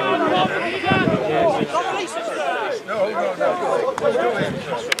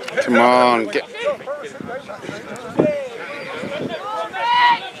 Come on, get.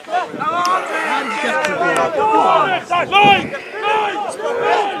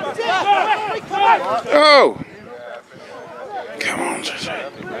 Oh! Come on,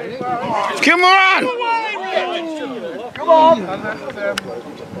 come on! Come on!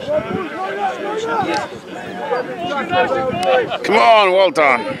 Come on, well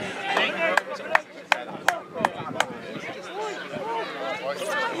done.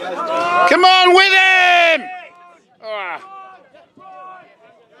 Come on with him! Ah.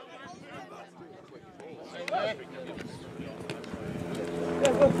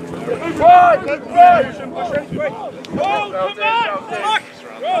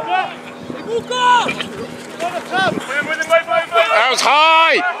 That was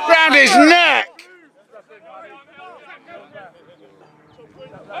high! Round his neck!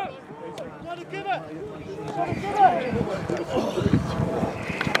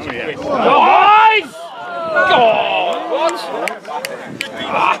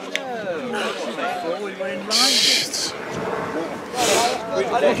 Nice!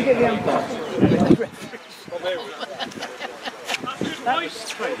 What? Did you get the umpire?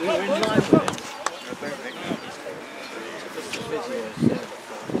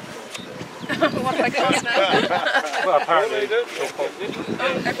 What have I got now? Well, apparently, it's your fault.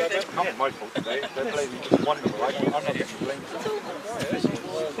 Not my fault today. They're blaming one of them, right? I'm not getting blamed.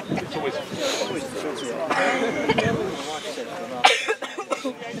 It's always.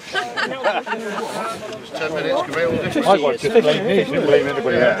 10 minutes, can we all different? I got just blame me, didn't blame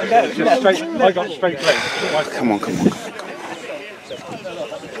anybody else. Just straight, I got straight blame. Come on, come on, come on.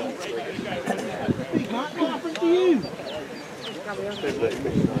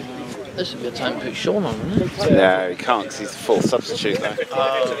 This would be a time to put Sean on, wouldn't it? No, he can't because he's a full substitute though.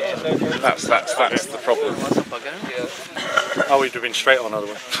 That's the problem. Oh, we'd have been straight on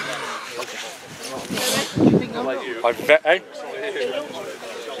otherwise. I bet, eh?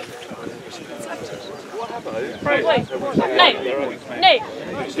 Nate!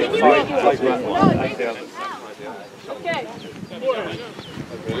 Okay.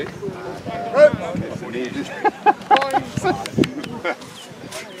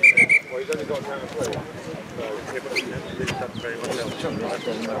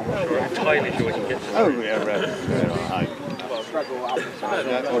 Oh, yeah, right.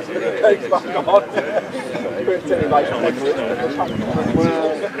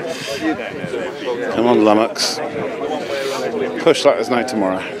 Come on, Lummox. Push like there's no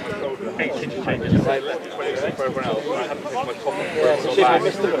tomorrow.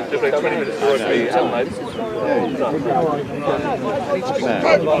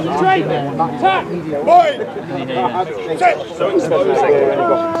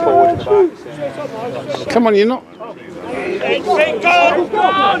 Come on, you're not.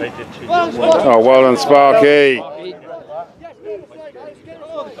 Oh, well done, Sparky.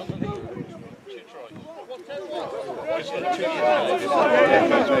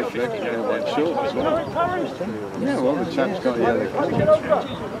 Yeah, well, the champ's got a yellow card.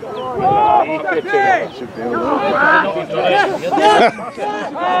 Should be all right.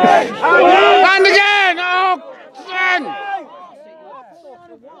 And again! Oh, again!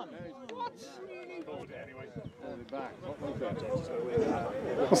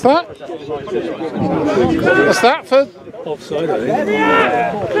 What's that? What's that for? Offside, I think.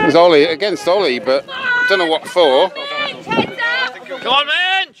 It was Ollie, against Ollie, but don't know what for. Come on,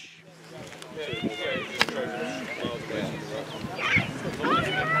 Minch!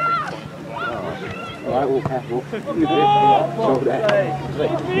 Alright, all careful.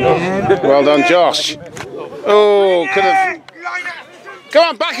 Well done, Josh. Oh, could have. Come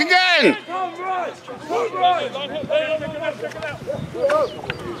on, back again!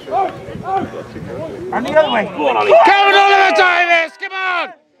 And the other way. Come on, Oliver Davis! Come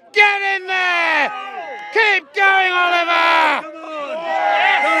on! Get in there! Keep going, Oliver!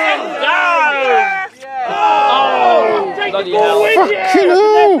 Oh, Bloody hell. Fucking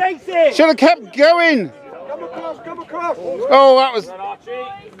hell! Should have kept going. Oh, that was...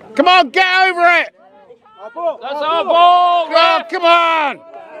 Come on, get over it! That's our ball! Oh, come on!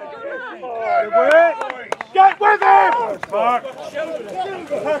 Get with him!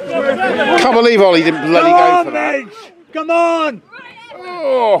 Can't believe Ollie didn't bloody go for that. Come on!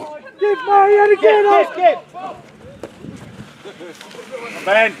 Oh. Give Marianne again!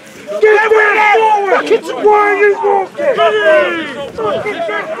 Ben! Get with him! It's why he's walking! Ready!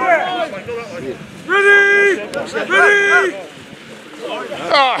 Ready!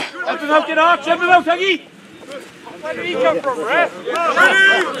 Even out, get out, even out, Haggy! Where did he come from, Ref? Ready!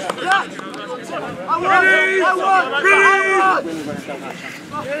 Ready!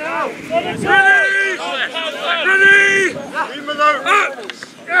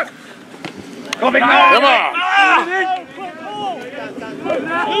 Come on!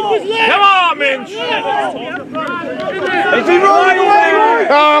 Come on, Minch! Is he rolling away?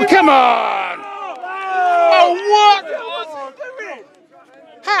 Oh, come on! Oh, what?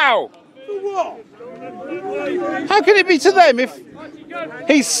 How? How can it be to them if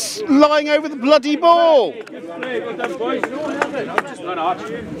he's lying over the bloody ball?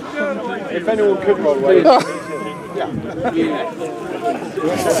 If anyone could roll away.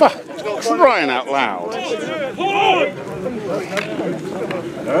 Fuck, crying out loud.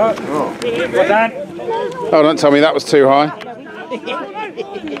 Oh, don't tell me that was too high.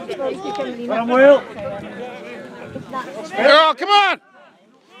 Oh, come on!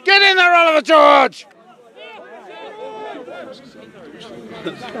 Get in there, Oliver George!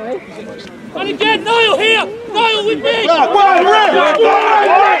 And again, Niall here! Niall with me!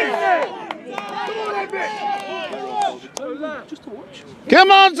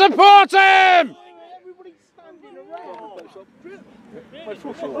 Come on, support him!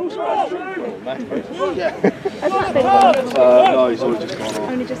 No, he's only just gone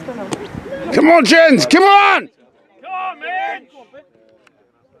on. Only just gone on. Come on, gents, come on! Come on, man!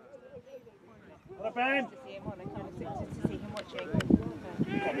 Ben. To see him on, I kind of expected to see him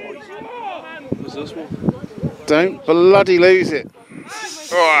watching. Was this one? Don't bloody lose it.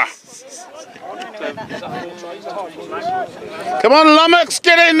 Oh. Come on, Lummox,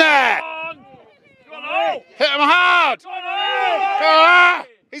 get in there! Hit him hard! Ah,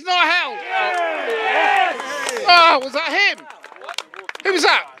 he's not held! Oh, was that him? Who was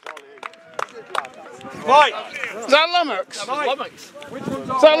that? Right. Is that Lummox? Lummox. Is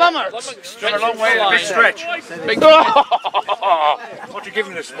that Lummox? A long way, a big stretch. What you give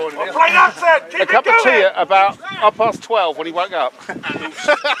him this morning? Play that set. Keep A cup of tea at about 12:30 when he woke up.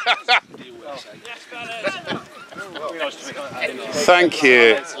 Thank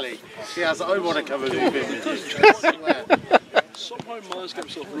you. Yes, I want to come and do Somehow Myers get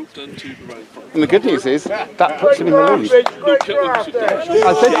himself roped into the round front. And the good news is, that puts him in the lead.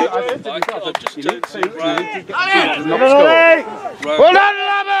 Well done,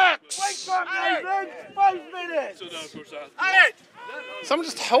 Lummox! 5 minutes. Someone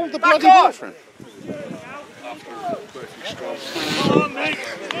just hold the bloody ball for him. Come on, mate!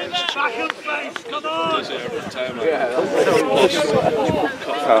 Back and face, come on!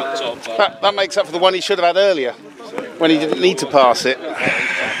 That makes up for the one he should have had earlier, when he didn't need to pass it.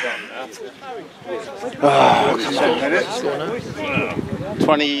 Oh, come on.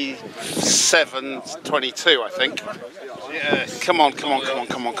 27-22, I think. Yes. Come on.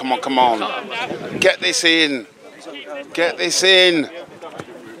 Get this in. Get this in.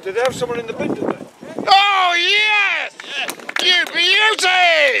 Did they have someone in the bin today? Oh, yes! You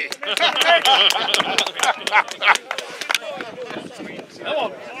beauty! Come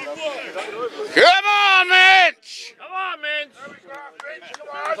on! Come on, Mitch! Come on, Minch!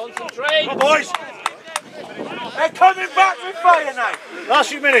 Concentrate! Come on, boys! They're coming back with fire now! Last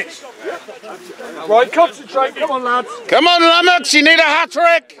few minutes! Right, concentrate, come on, lads! Come on, Lummox, you need a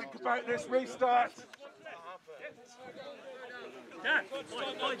hat-trick! Think about this restart!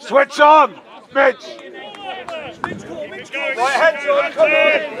 Switch on! Mitch! Right, heads on, come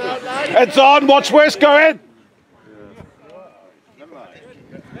on! Heads on, watch where it's going!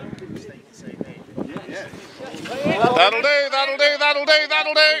 That'll do.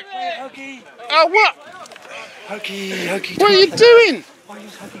 Oh, what? Huggy. What are you doing?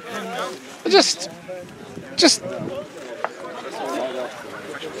 Just.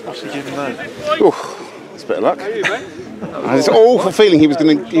 What's he giving that? Oof, that's a bit of luck. I had this awful feeling he was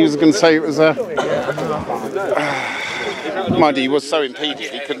going to say it was a. Mind you, he was so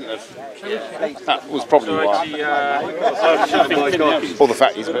impeded, he couldn't have. That was probably why. Or the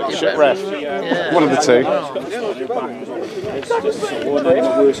fact he's a bit of a shit ref. One of the two.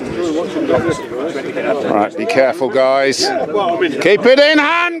 Right, be careful, guys. Keep it in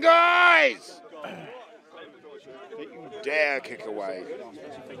hand, guys! Don't you dare kick away.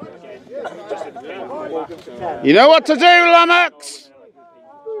 You know what to do, Lummox!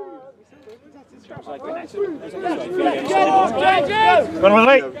 Go on,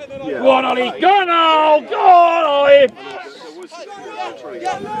 Ollie! Go on, Ollie! Go now! Go on, Ollie!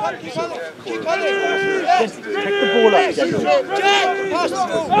 Pick the ball up. Let's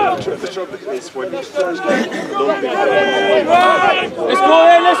go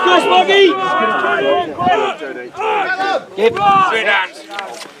in, let's go, Smoggy! Give 3 hands.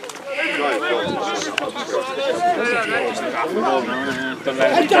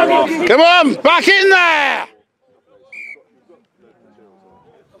 Come on, back in there!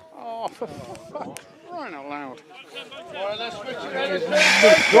 Oh, for fuck, crying out loud.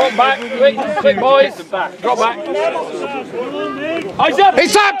 Drop back, quick boys. Drop back. He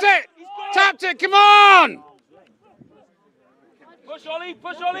tapped it! Tapped it, come on! Push Ollie,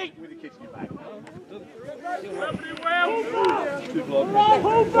 push Ollie.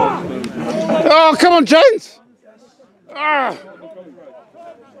 Oh, come on, gents! Ah.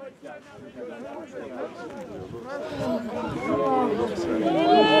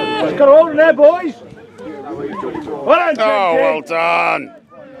 Let's got a hold in there, boys. Well done, oh, well done.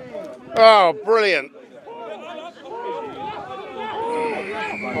 Oh, brilliant.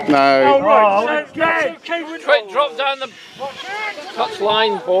 No. Quick, drop down the touch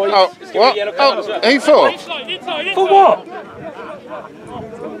line, boys. Oh, what? Oh, who for? For what?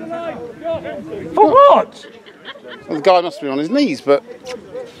 For what? Well, the guy must be on his knees, but...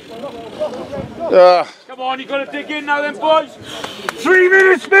 Come on, you've got to dig in now then, boys. 3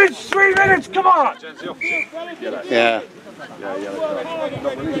 minutes, Mitch, 3 minutes, come on. Yeah.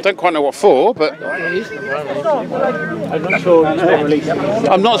 Don't quite know what for, but... I'm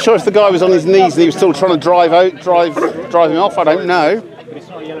not sure if the guy was on his knees and he was still trying to drive him off, I don't know. It's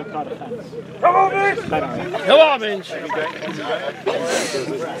not a yellow card offence. Come on, Mitch. Come on, Minch.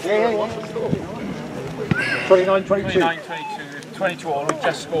 29, 22. 22 all, we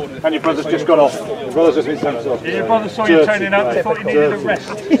just scored. And your brother's just got off. Your brother's just been sent off. Your brother saw you turning up and thought you needed a rest.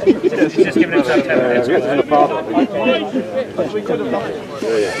 He's just giving himself 10 minutes.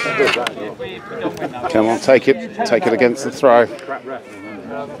 Come on, take it against the throw.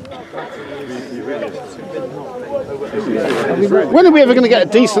 When are we ever going to get a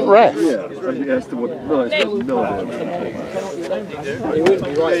decent ref?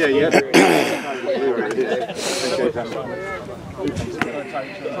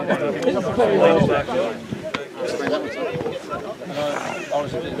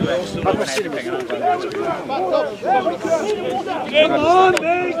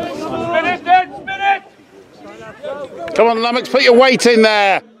 Come on, Lummox, put your weight in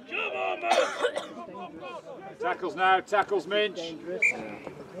there. Tackles now, tackles Minch.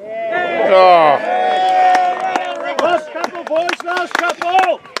 Oh. Last couple, boys, last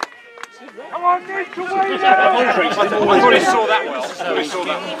couple. Come on, Minch, away there. I thought he saw that well. He saw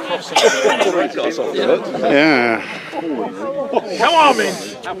that well. Yeah. Come on,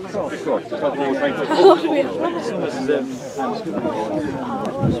 Minch.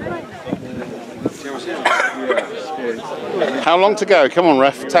 How long to go? Come on,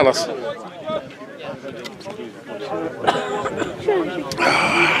 ref, tell us.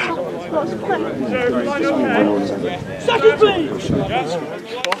 Second, please.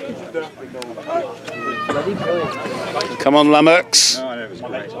 Come on, Lummox.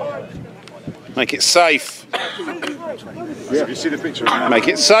 Make it safe. Yeah, you see the picture. Make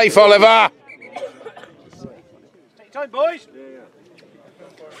it safe, Oliver. Take time, boys.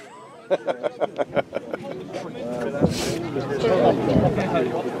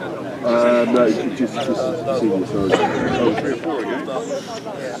 No, just senior, sorry. 3 or 4 again.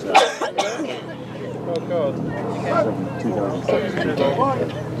 Oh God.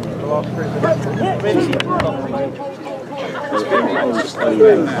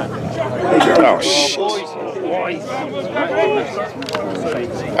 Oh shit.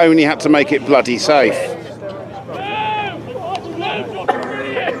 Only had to make it bloody safe.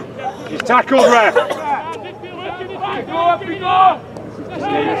 He's tackled, ref.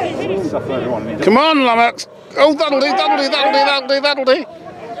 Come on, Lummox. Oh, that'll do.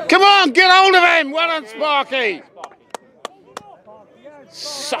 Come on, get hold of him. Well done, Sparky.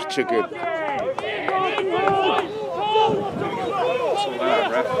 Such a good.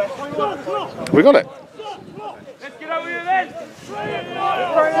 We got it. Let's get over here.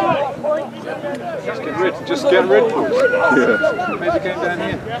 Just get rid of it. Yeah. Maybe came down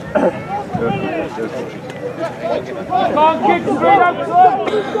here. Come on, kick straight up, son!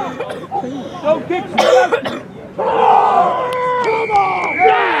 Don't kick straight up!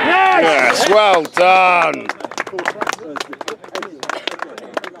 Yes, well done.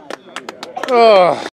 Oh.